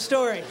entire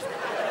story.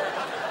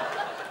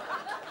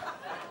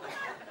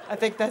 I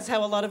think that's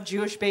how a lot of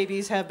Jewish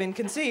babies have been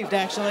conceived,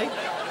 actually.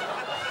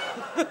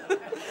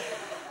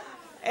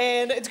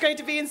 And it's great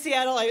to be in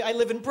Seattle. I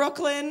live in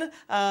Brooklyn,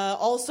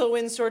 also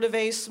in sort of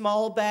a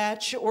small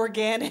batch,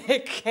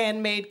 organic,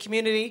 handmade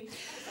community.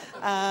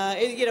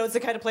 It's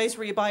the kind of place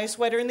where you buy a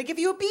sweater and they give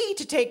you a bee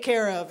to take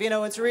care of.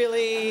 It's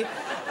really...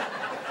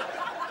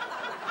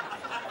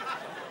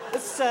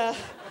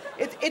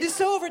 It is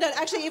so overdone.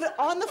 Actually, even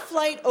on the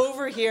flight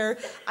over here,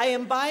 I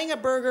am buying a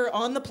burger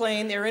on the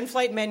plane, their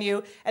in-flight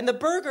menu, and the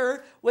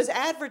burger was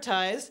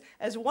advertised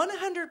as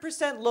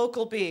 100%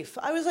 local beef.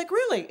 I was like,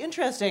 really?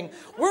 Interesting.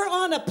 We're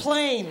on a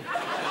plane.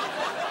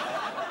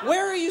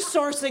 Where are you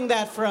sourcing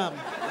that from?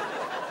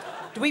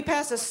 Do we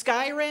pass a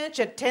sky ranch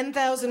at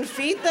 10,000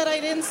 feet that I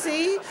didn't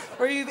see?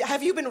 Or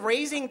have you been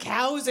raising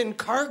cows in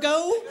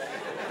cargo?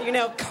 You're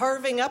now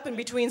carving up in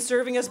between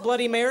serving us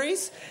Bloody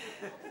Marys?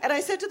 And I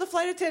said to the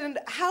flight attendant,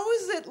 how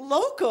is it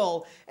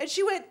local? And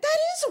she went, that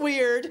is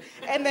weird.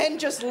 And then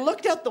just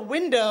looked out the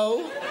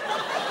window.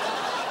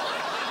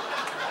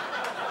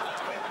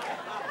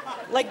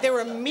 Like there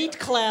were meat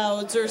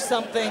clouds or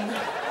something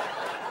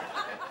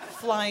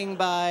flying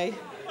by.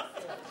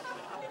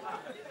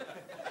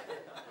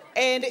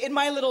 And in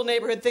my little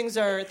neighborhood, things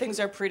are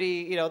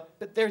pretty,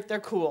 they're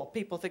cool.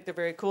 People think they're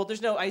very cool.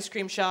 There's no ice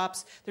cream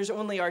shops. There's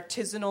only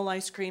artisanal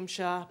ice cream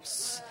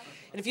shops.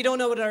 And if you don't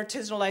know what an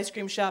artisanal ice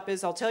cream shop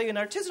is, I'll tell you. An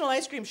artisanal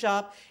ice cream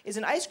shop is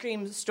an ice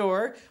cream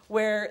store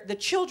where the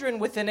children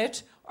within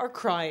it are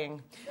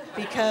crying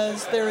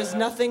because there is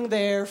nothing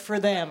there for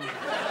them.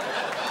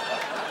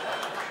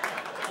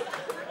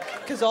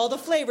 Because all the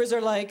flavors are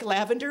like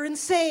lavender and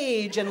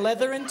sage and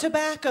leather and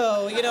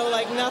tobacco,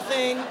 like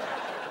nothing.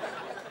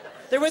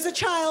 There was a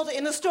child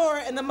in the store,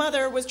 and the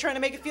mother was trying to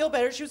make it feel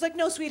better. She was like,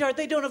 no, sweetheart,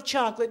 they don't have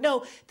chocolate.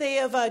 No, they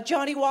have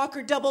Johnny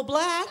Walker Double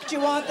Black. Do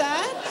you want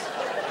that?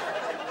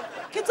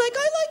 Kid's like,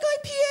 I like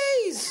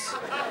IPAs.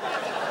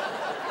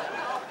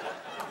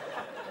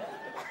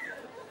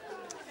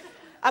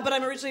 But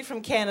I'm originally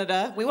from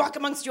Canada. We walk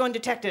amongst you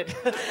undetected.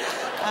 Nice.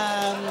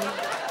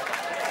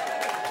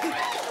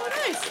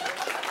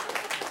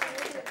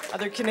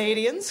 Other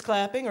Canadians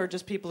clapping, or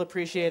just people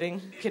appreciating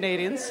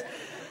Canadians.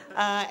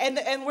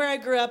 And where I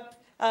grew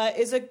up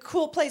is a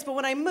cool place. But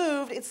when I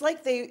moved, it's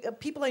like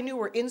people I knew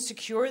were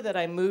insecure that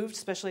I moved,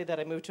 especially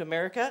that I moved to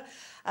America.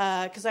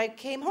 Because I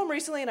came home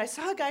recently and I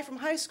saw a guy from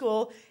high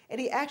school, and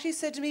he actually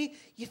said to me,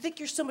 you think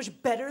you're so much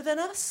better than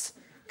us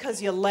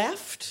because you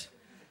left?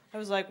 I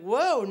was like,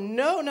 whoa,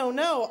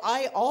 no.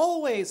 I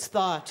always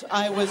thought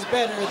I was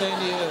better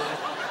than you.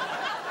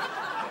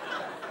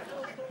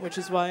 Which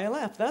is why I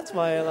left. That's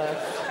why I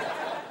left.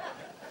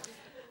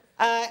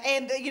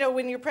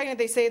 When you're pregnant,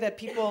 they say that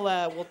people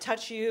will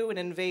touch you and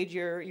invade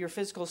your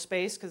physical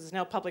space because it's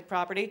now public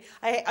property.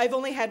 I've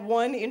only had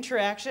one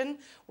interaction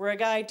where a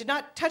guy did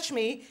not touch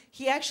me.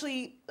 He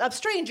actually, a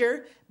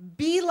stranger,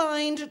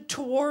 beelined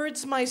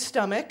towards my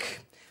stomach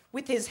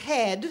with his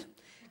head,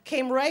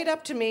 came right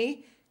up to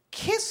me,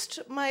 kissed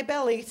my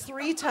belly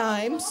 3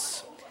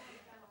 times.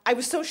 I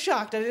was so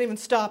shocked, I didn't even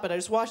stop it. I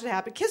just watched it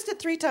happen. Kissed it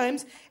 3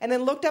 times, and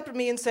then looked up at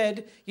me and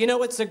said,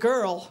 it's a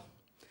girl.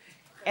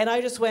 And I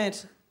just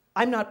went,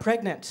 I'm not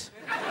pregnant.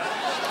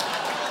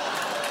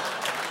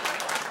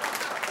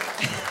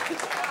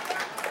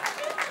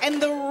 And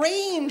the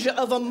range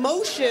of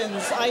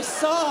emotions I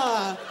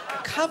saw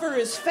cover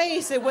his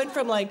face, it went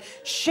from like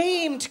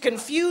shame to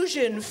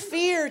confusion,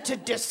 fear to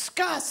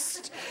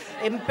disgust,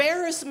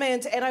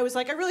 embarrassment. And I was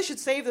like, I really should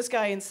save this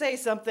guy and say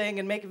something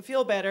and make him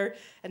feel better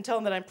and tell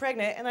him that I'm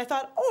pregnant. And I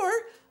thought, or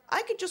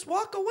I could just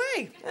walk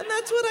away. And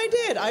that's what I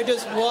did. I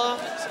just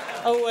walked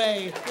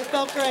away. It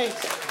felt great.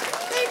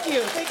 Thank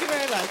you. Thank you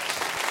very much.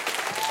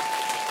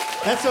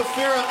 That's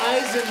Ophira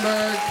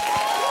Eisenberg.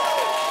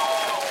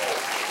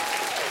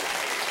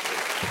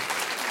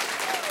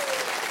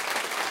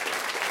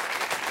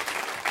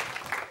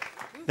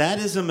 That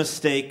is a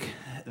mistake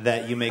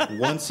that you make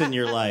once in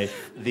your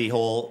life, the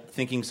whole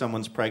thinking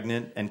someone's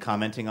pregnant and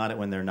commenting on it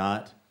when they're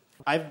not.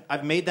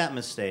 I've made that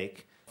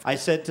mistake. I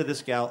said to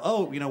this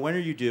gal, when are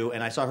you due?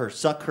 And I saw her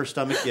suck her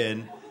stomach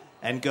in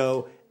and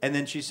go, and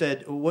then she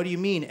said, what do you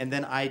mean? And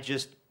then I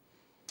just,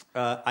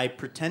 I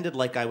pretended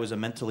like I was a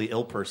mentally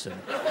ill person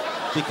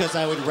because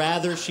I would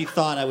rather she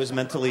thought I was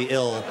mentally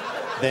ill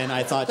than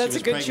I thought she was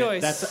pregnant. That's a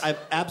good choice. That's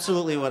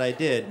absolutely what I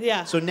did.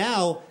 Yeah. So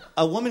now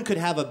a woman could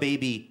have a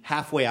baby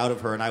halfway out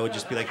of her, and I would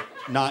just be like,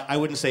 I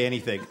wouldn't say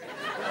anything.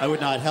 I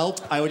would not help.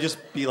 I would just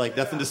be like,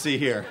 nothing to see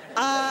here.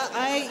 At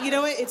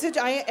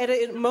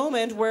a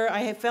moment where I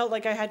had felt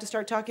like I had to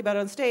start talking about it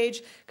on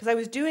stage because I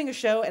was doing a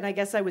show, and I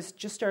guess I was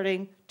just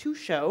starting to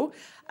show,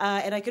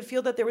 and I could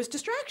feel that there was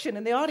distraction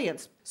in the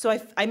audience. So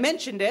I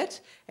mentioned it,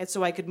 and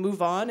so I could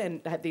move on,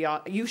 and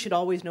you should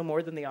always know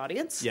more than the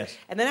audience. Yes.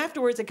 And then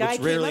afterwards, a guy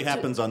Which rarely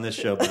happens on this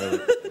show, by the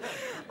way.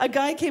 A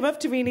guy came up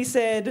to me and he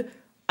said,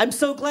 I'm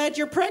so glad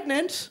you're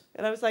pregnant.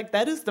 And I was like,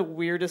 that is the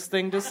weirdest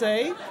thing to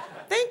say.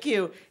 Thank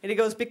you. And he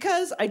goes,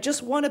 because I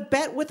just want to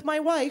bet with my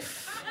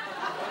wife.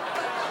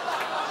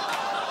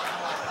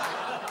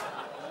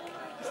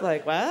 It's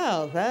like,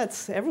 wow,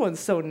 everyone's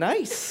so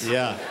nice.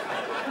 Yeah.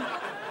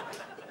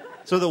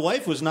 So the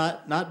wife was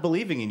not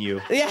believing in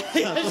you. Yeah,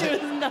 she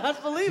was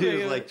not believing She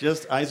it. was like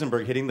just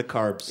Eisenberg hitting the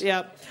carbs.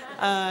 Yeah.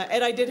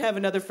 And I did have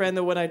another friend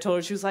that when I told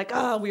her, she was like,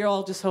 we were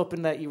all just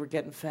hoping that you were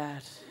getting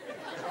fat.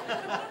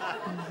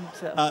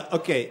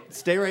 Okay,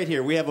 stay right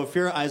here. We have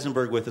Ophira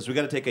Eisenberg with us. We've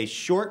got to take a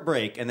short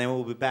break, and then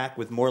we'll be back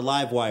with more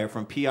Live Wire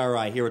from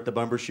PRI here at the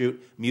Bumbershoot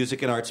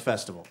Music and Arts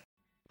Festival.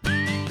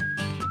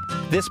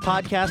 This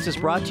podcast is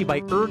brought to you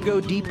by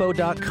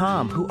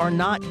ErgoDepot.com, who are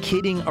not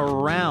kidding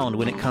around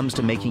when it comes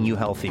to making you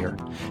healthier.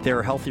 There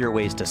are healthier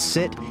ways to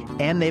sit,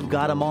 and they've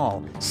got them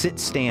all.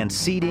 Sit-stand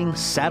seating,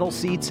 saddle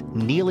seats,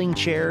 kneeling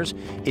chairs.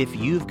 If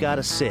you've got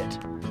to sit,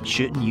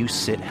 shouldn't you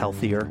sit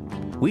healthier?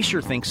 We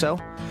sure think so.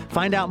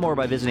 Find out more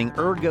by visiting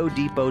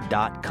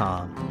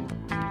ErgoDepot.com.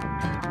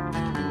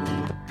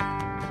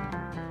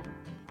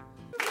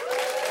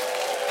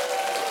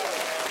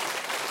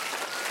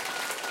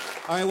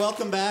 All right,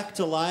 welcome back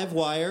to Live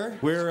Wire.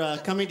 We're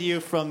coming to you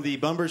from the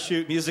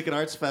Bumbershoot Music and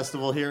Arts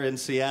Festival here in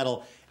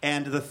Seattle.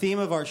 And the theme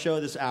of our show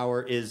this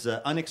hour is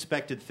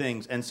unexpected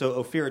things. And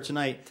so, Ophira,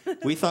 tonight,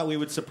 we thought we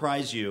would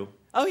surprise you.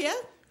 Oh, yeah?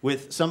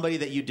 With somebody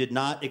that you did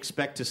not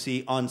expect to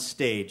see on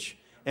stage.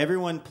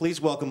 Everyone, please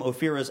welcome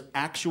Ophira's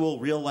actual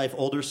real-life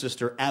older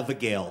sister,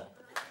 Abigail.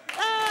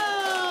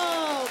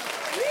 Oh,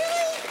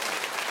 really?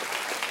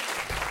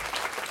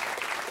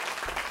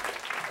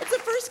 It's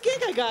the first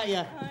gig I got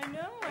you.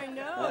 I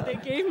know. They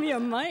gave me a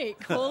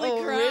mic. Holy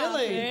crap.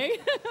 Really? Eh?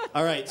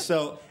 All right,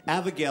 so,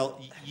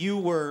 Abigail, you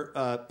were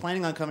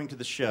planning on coming to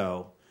the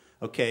show,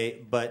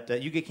 okay,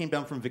 but you came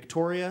down from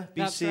Victoria, BC?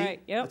 That's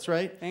right, yep. That's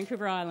right?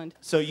 Vancouver Island.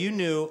 So you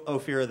knew,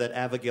 Ophira, that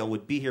Abigail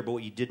would be here, but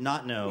what you did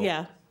not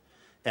know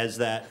is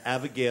that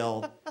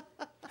Abigail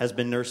has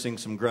been nursing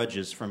some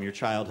grudges from your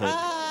childhood.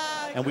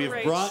 And we've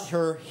brought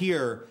her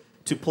here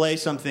to play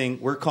something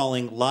we're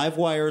calling Live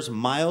Wire's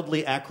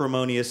mildly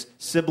acrimonious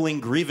sibling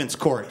grievance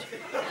court.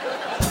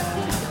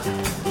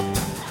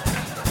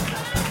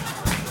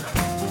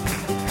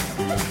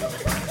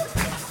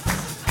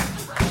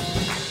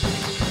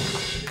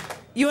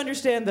 You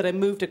understand that I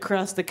moved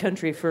across the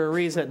country for a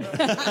reason.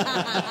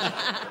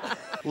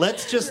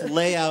 Let's just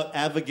lay out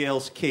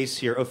Abigail's case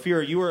here.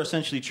 Ophira, you are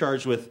essentially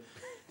charged with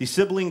the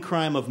sibling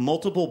crime of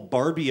multiple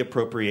Barbie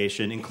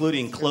appropriation,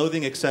 including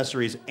clothing,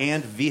 accessories,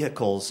 and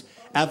vehicles.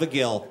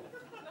 Abigail,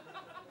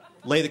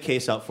 lay the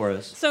case out for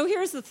us. So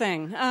here's the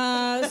thing.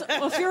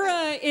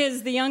 Ophira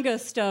is the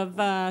youngest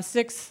of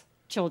 6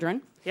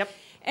 children. Yep.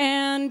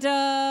 And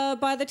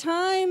by the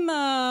time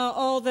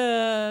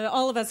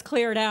all of us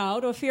cleared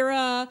out,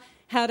 Ophira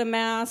had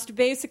amassed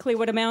basically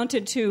what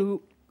amounted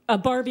to a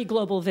Barbie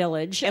global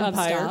village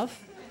Empire. of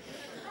stuff.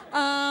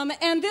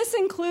 And this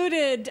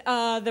included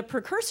the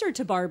precursor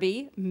to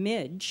Barbie,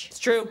 Midge. It's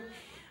true.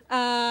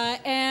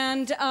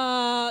 And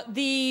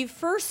the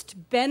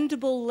first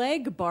bendable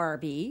leg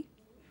Barbie,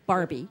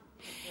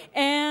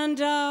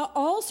 and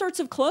all sorts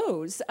of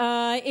clothes,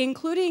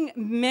 including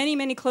many,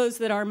 many clothes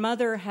that our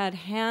mother had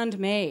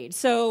handmade.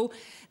 So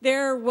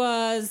there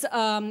was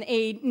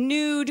a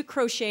nude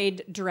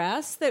crocheted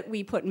dress that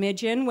we put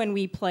Midge in when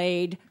we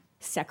played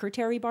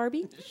Secretary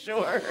Barbie.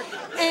 Sure.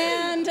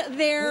 And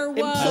there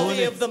was...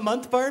 Employee of the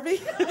Month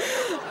Barbie?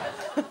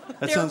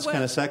 That sounds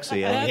kind of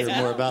sexy. I want to hear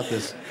more about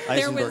this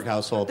Eisenberg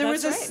household. I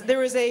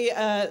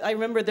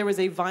remember there was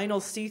a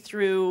vinyl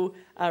see-through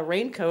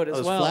raincoat as well.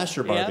 It was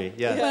Flasher Barbie,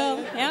 yeah.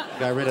 Well, yeah.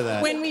 Got rid of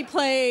that. When we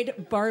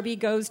played Barbie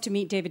Goes to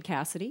Meet David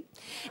Cassidy.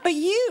 But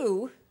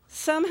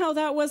somehow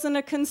that wasn't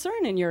a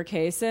concern in your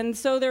case, and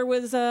so there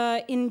was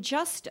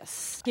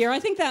injustice here. I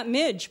think that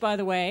Midge, by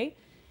the way,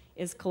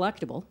 is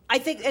collectible. I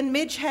think, and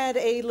Midge had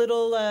a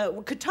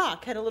little, could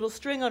talk, had a little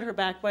string on her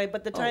back,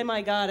 but the time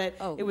I got it,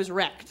 it was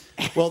wrecked.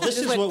 Well, this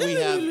is what we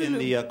have in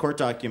the court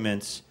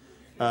documents,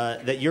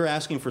 that you're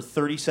asking for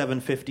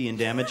 $37.50 in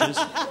damages.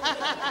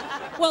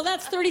 Well,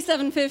 that's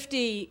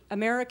 $37.50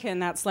 American.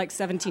 That's like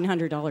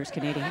 $1,700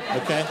 Canadian.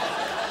 Okay.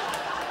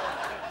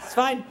 It's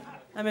fine.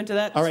 I'm into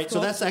that. All right, so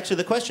that's actually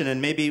the question,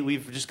 and maybe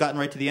we've just gotten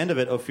right to the end of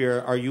it,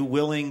 Ophira. Are you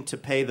willing to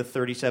pay the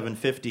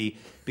 $37.50?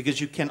 Because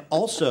you can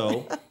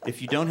also,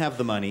 if you don't have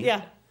the money,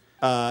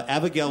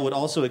 Abigail would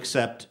also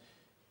accept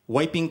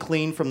wiping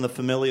clean from the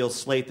familial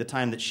slate the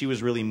time that she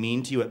was really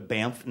mean to you at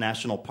Banff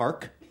National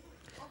Park.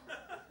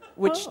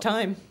 Which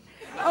time?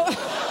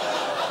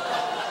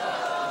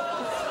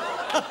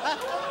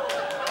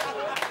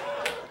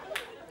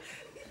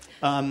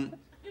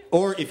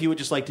 Or if you would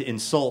just like to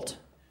insult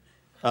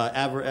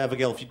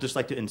Abigail, if you'd just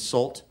like to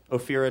insult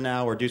Ophira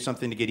now or do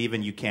something to get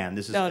even, you can.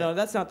 No,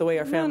 that's not the way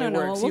our family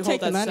works. We'll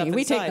take the money.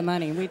 We take the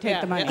money. We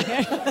take the money.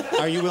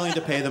 Are you willing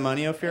to pay the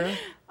money, Ophira?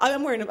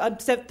 I'm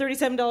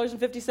 $37.50.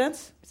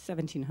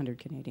 $1,700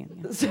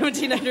 Canadian. Yeah.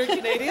 $1,700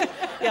 Canadian.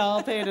 Yeah,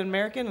 I'll pay it in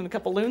American and a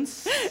couple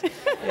loons.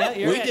 Yeah,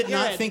 we did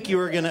not think you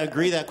were going to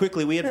agree that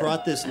quickly. We had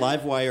brought this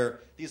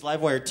these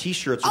Live Wire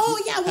T-shirts. We'll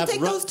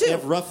take those too. They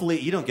have roughly.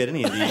 You don't get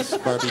any of these,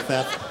 Barbie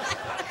theft.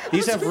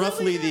 These have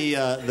roughly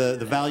the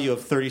value of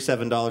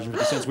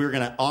 $37.50. We were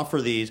going to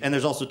offer these, and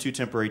there's also 2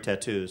 temporary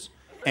tattoos.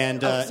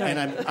 And sorry. and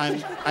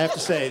I have to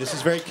say, this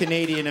is very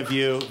Canadian of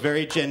you,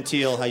 very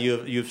genteel how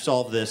you've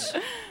solved this.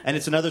 And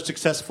it's another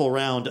successful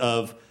round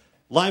of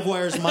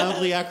Livewire's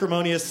mildly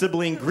acrimonious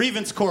sibling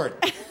grievance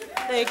court.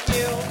 Thank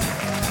you.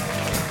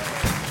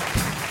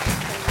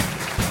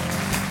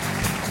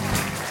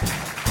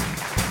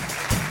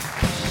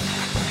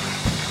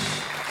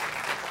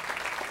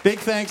 Big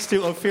thanks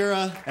to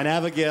Ophira and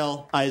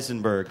Abigail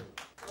Eisenberg.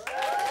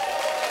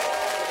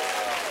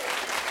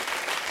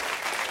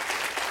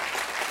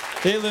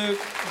 Hey, Luke.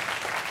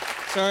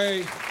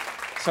 Sorry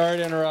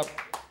to interrupt.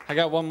 I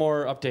got one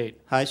more update.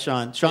 Hi,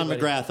 Sean. Sean Hey,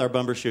 buddy. McGrath, our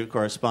Bumbershoot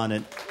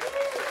correspondent.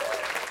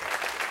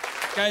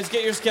 Guys,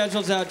 get your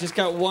schedules out. Just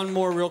got one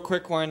more real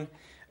quick one.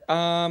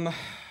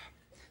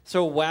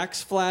 So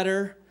Wax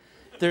Flatter,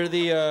 they're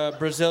the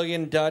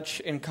Brazilian Dutch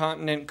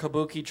incontinent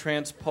kabuki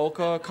trance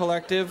polka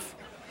collective.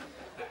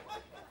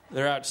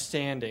 They're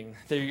outstanding.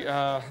 They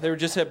were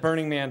just at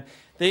Burning Man.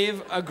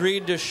 They've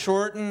agreed to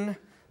shorten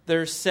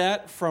their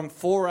set from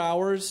 4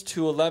 hours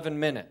to 11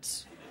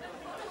 minutes.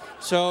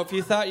 So if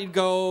you thought you'd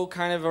go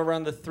kind of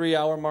around the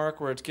 3-hour mark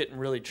where it's getting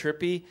really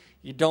trippy,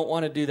 you don't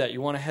want to do that.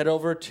 You want to head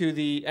over to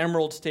the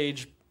Emerald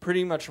stage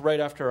pretty much right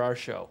after our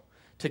show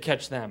to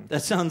catch them.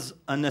 That sounds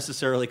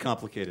unnecessarily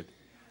complicated.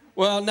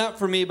 Well, not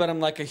for me, but I'm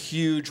like a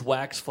huge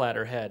Wax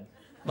Flatter head.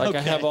 Like, I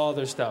Okay. have all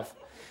their stuff.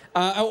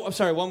 I'm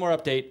sorry, one more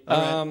update.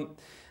 All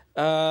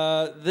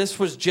right. This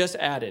was just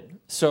added,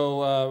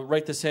 so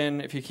write this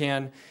in if you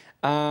can.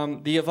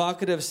 The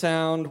evocative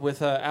sound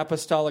with an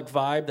apostolic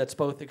vibe that's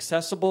both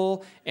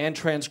accessible and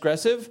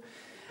transgressive.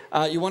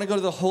 You want to go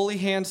to the Holy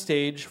Hand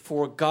stage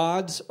for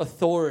God's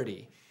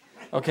Authority.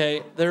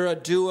 Okay? They're a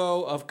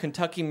duo of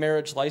Kentucky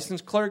marriage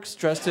license clerks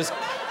dressed as...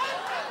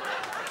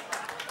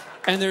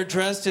 And they're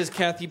dressed as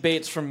Kathy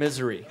Bates from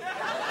Misery.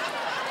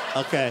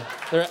 Okay.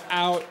 They're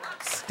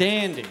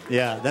outstanding.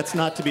 Yeah, that's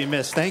not to be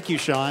missed. Thank you,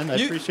 Sean. I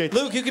appreciate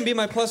Luke, you can be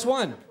my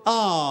 +1.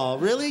 Oh,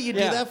 really? You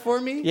Yeah. do that for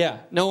me? Yeah,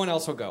 no one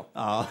else will go.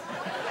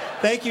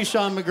 Thank you,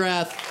 Sean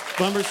McGrath,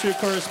 Bumbershoot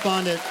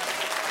correspondent.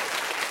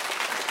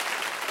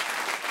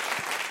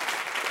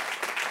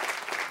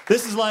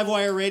 This is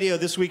Livewire Radio.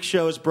 This week's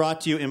show is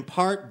brought to you in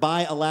part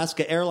by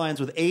Alaska Airlines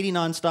with 80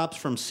 nonstops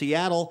from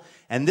Seattle,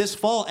 and this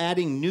fall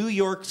adding New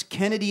York's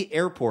Kennedy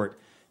Airport.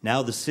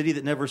 Now the city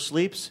that never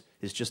sleeps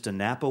is just a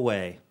nap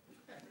away,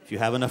 if you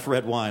have enough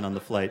red wine on the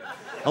flight.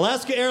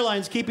 Alaska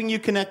Airlines, keeping you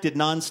connected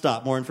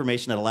nonstop. More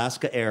information at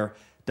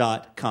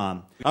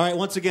alaskaair.com. All right,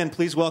 once again,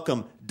 please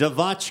welcome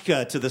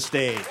Devotchka to the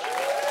stage.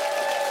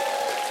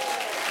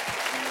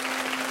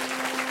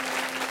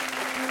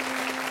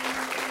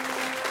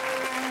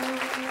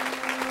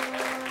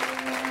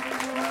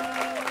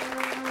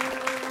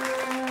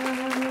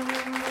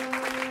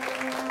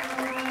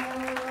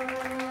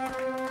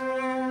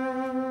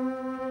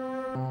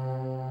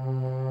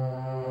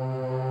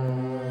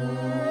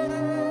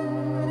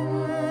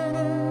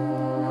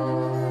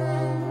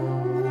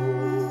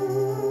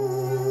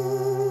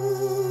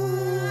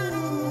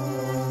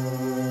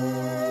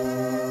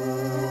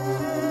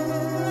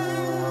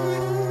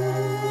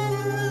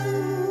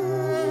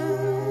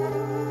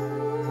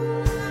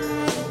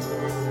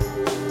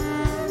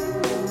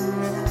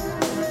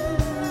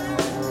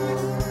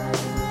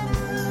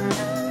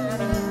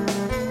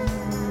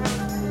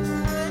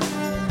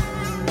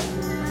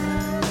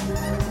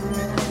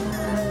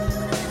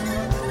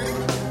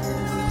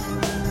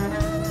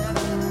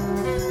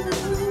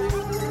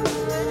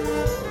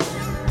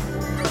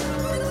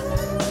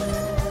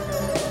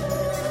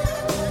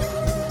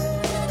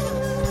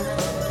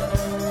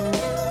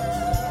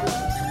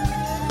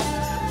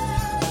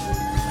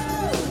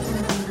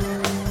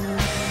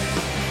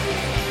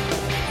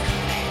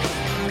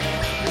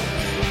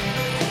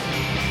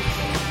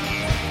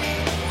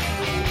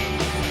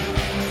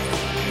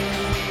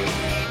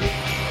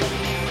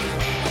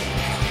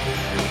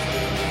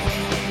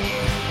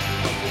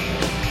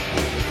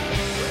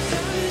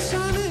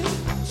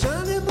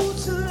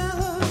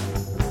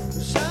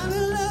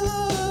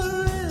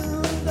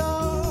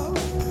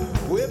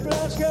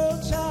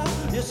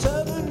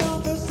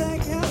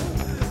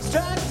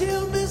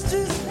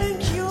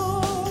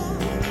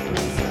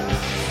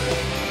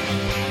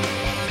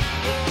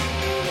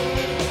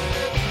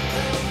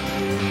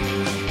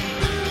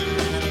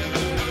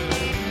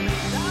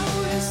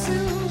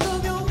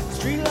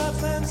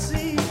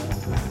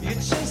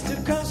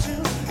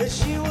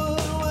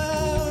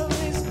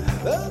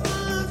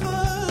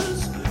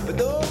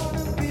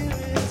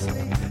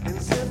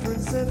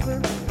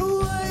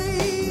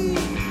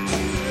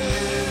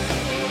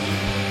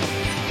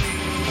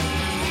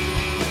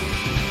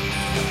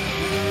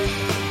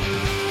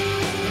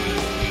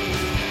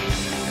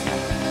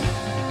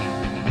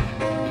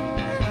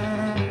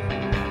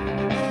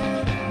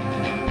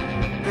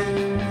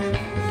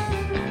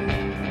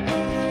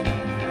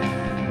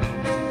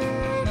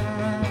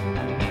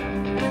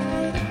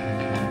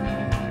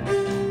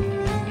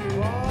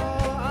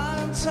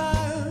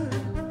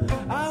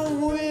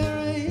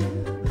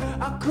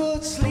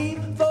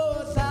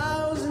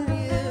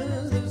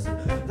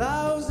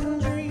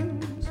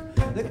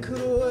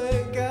 Could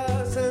wake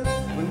us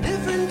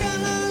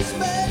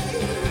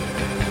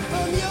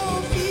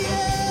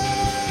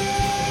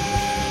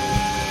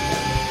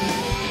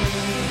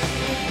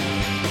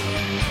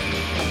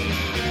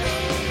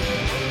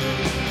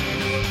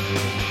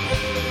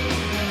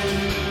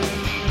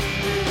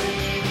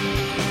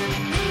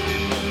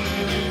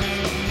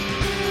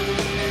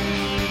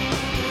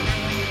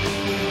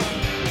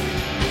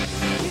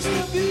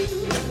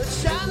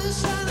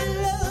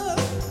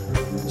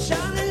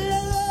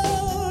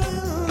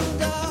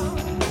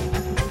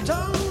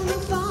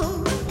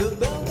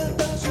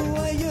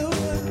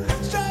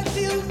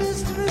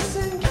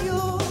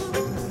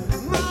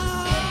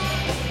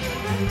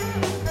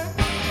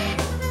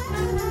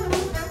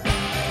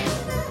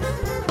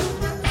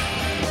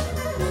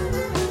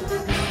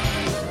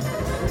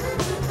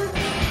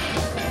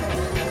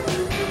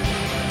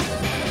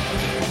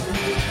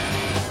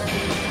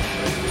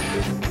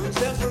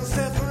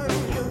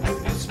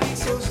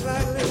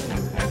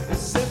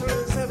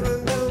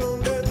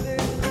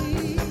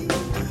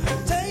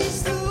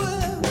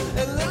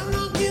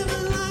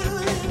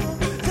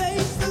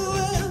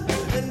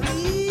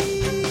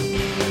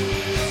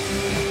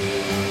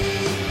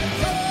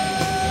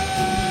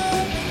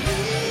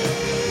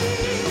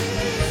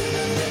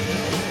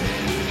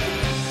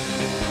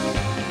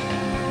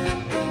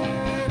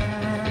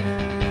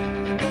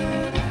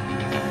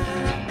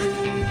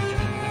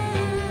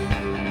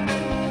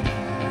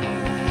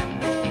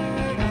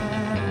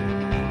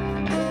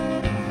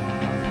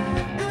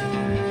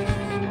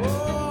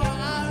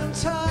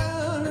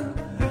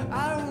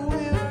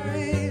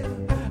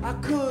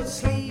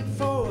asleep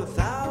for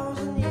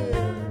 1,000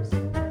 years,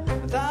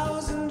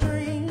 1,000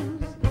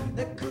 dreams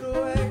that could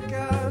wake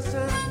us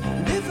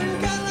in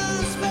different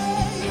colors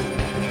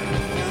fade from your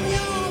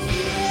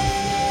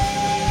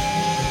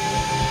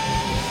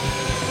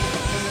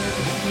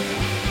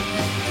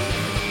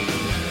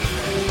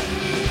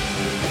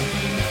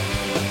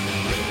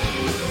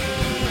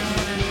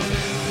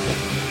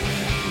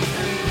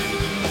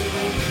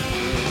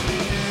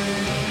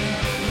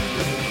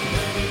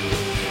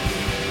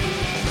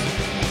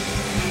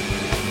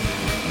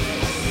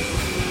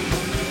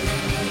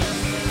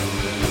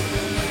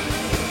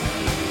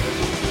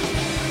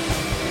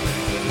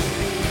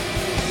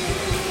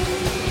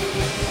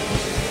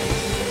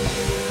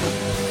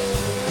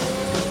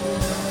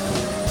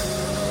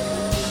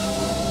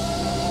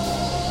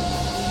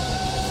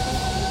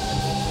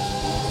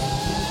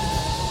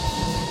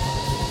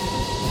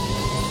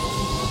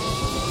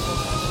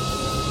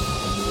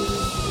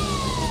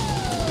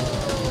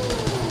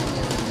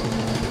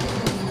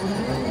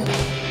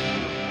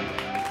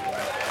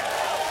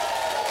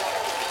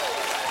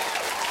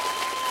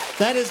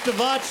That is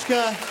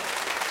Devotchka.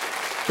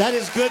 That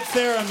is good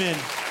theremin.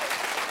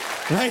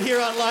 Right here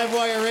on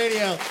Livewire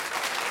Radio.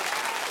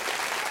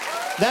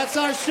 That's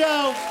our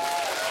show.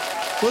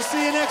 We'll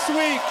see you next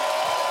week.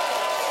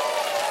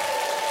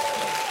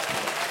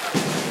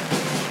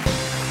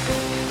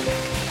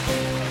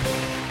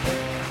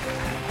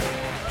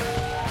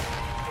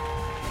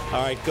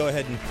 All right, go ahead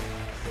and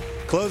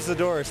close the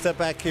door. Step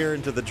back here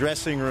into the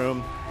dressing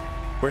room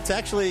where it's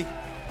actually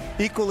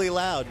equally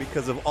loud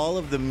because of all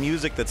of the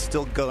music that's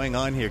still going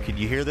on here. Can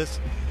you hear this?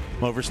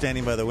 I'm over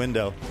standing by the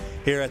window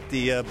here at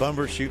the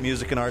Bumbershoot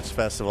Music and Arts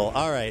Festival.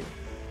 All right,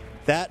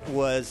 that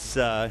was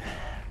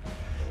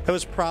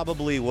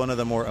probably one of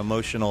the more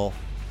emotional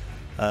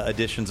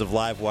editions of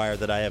Livewire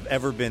that I have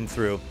ever been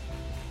through.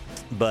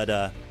 But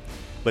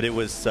it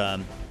was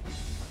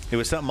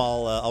something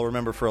I'll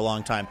remember for a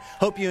long time.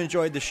 Hope you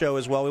enjoyed the show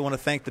as well. We want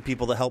to thank the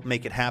people that helped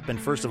make it happen.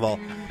 First of all,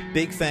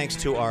 big thanks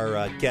to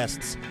our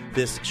guests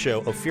this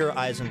show, Ophira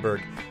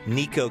Eisenberg,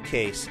 Neko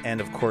Case,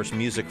 and of course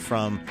music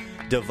from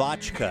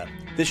Devotchka.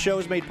 This show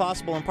is made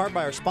possible in part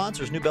by our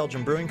sponsors, New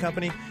Belgium Brewing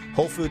Company,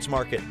 Whole Foods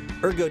Market,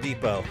 Ergo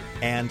Depot,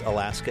 and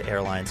Alaska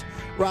Airlines.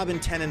 Robin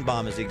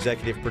Tenenbaum is the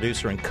executive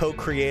producer and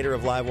co-creator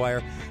of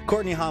Livewire.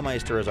 Courtney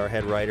Haumeister is our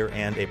head writer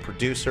and a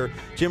producer.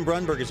 Jim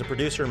Brunberg is a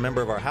producer and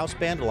member of our house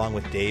band, along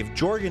with Dave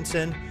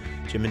Jorgensen.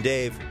 Jim and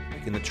Dave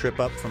making the trip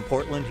up from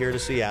Portland here to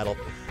Seattle.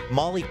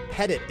 Molly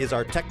Pettit is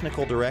our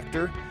technical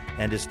director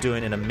and is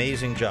doing an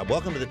amazing job.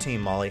 Welcome to the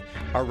team, Molly.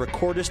 Our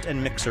recordist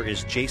and mixer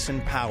is Jason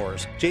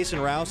Powers. Jason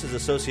Rouse is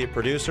associate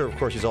producer. Of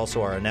course, he's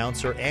also our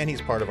announcer, and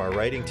he's part of our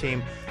writing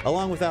team,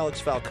 along with Alex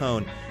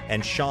Falcone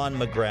and Sean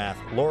McGrath.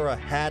 Laura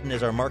Haddon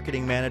is our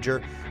marketing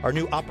manager. Our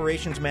new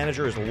operations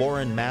manager is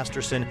Lauren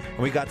Masterson, and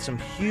we got some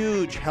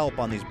huge help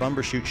on these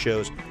Bumbershoot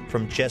shows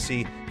from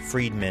Jesse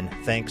Friedman.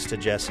 Thanks to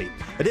Jesse.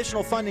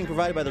 Additional funding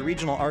provided by the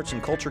Regional Arts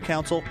and Culture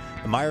Council,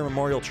 the Meyer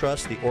Memorial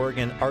Trust, the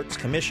Oregon Arts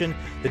Commission,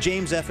 the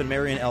James F. and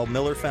Marion L.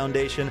 Miller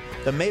Foundation,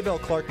 the Maybelle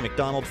Clark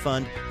McDonald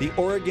Fund, the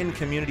Oregon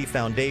Community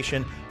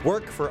Foundation,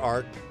 Work for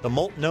Art, the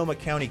Multnomah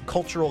County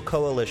Cultural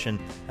Coalition,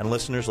 and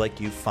listeners like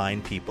you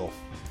fine people.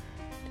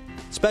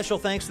 Special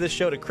thanks to this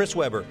show to Chris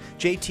Weber,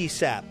 J.T.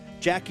 Sapp,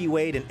 Jackie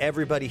Wade, and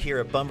everybody here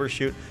at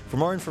Bumbershoot. For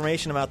more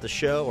information about the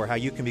show or how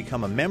you can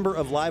become a member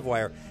of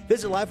Livewire,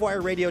 visit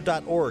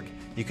livewireradio.org.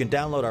 You can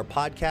download our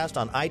podcast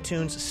on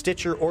iTunes,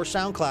 Stitcher, or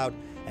SoundCloud,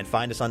 and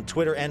find us on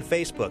Twitter and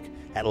Facebook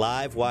at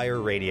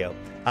Livewire Radio.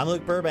 I'm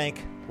Luke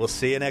Burbank. We'll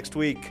see you next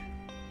week.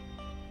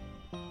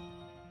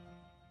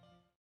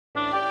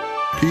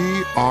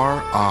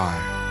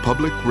 PRI,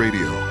 Public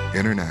Radio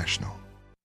International.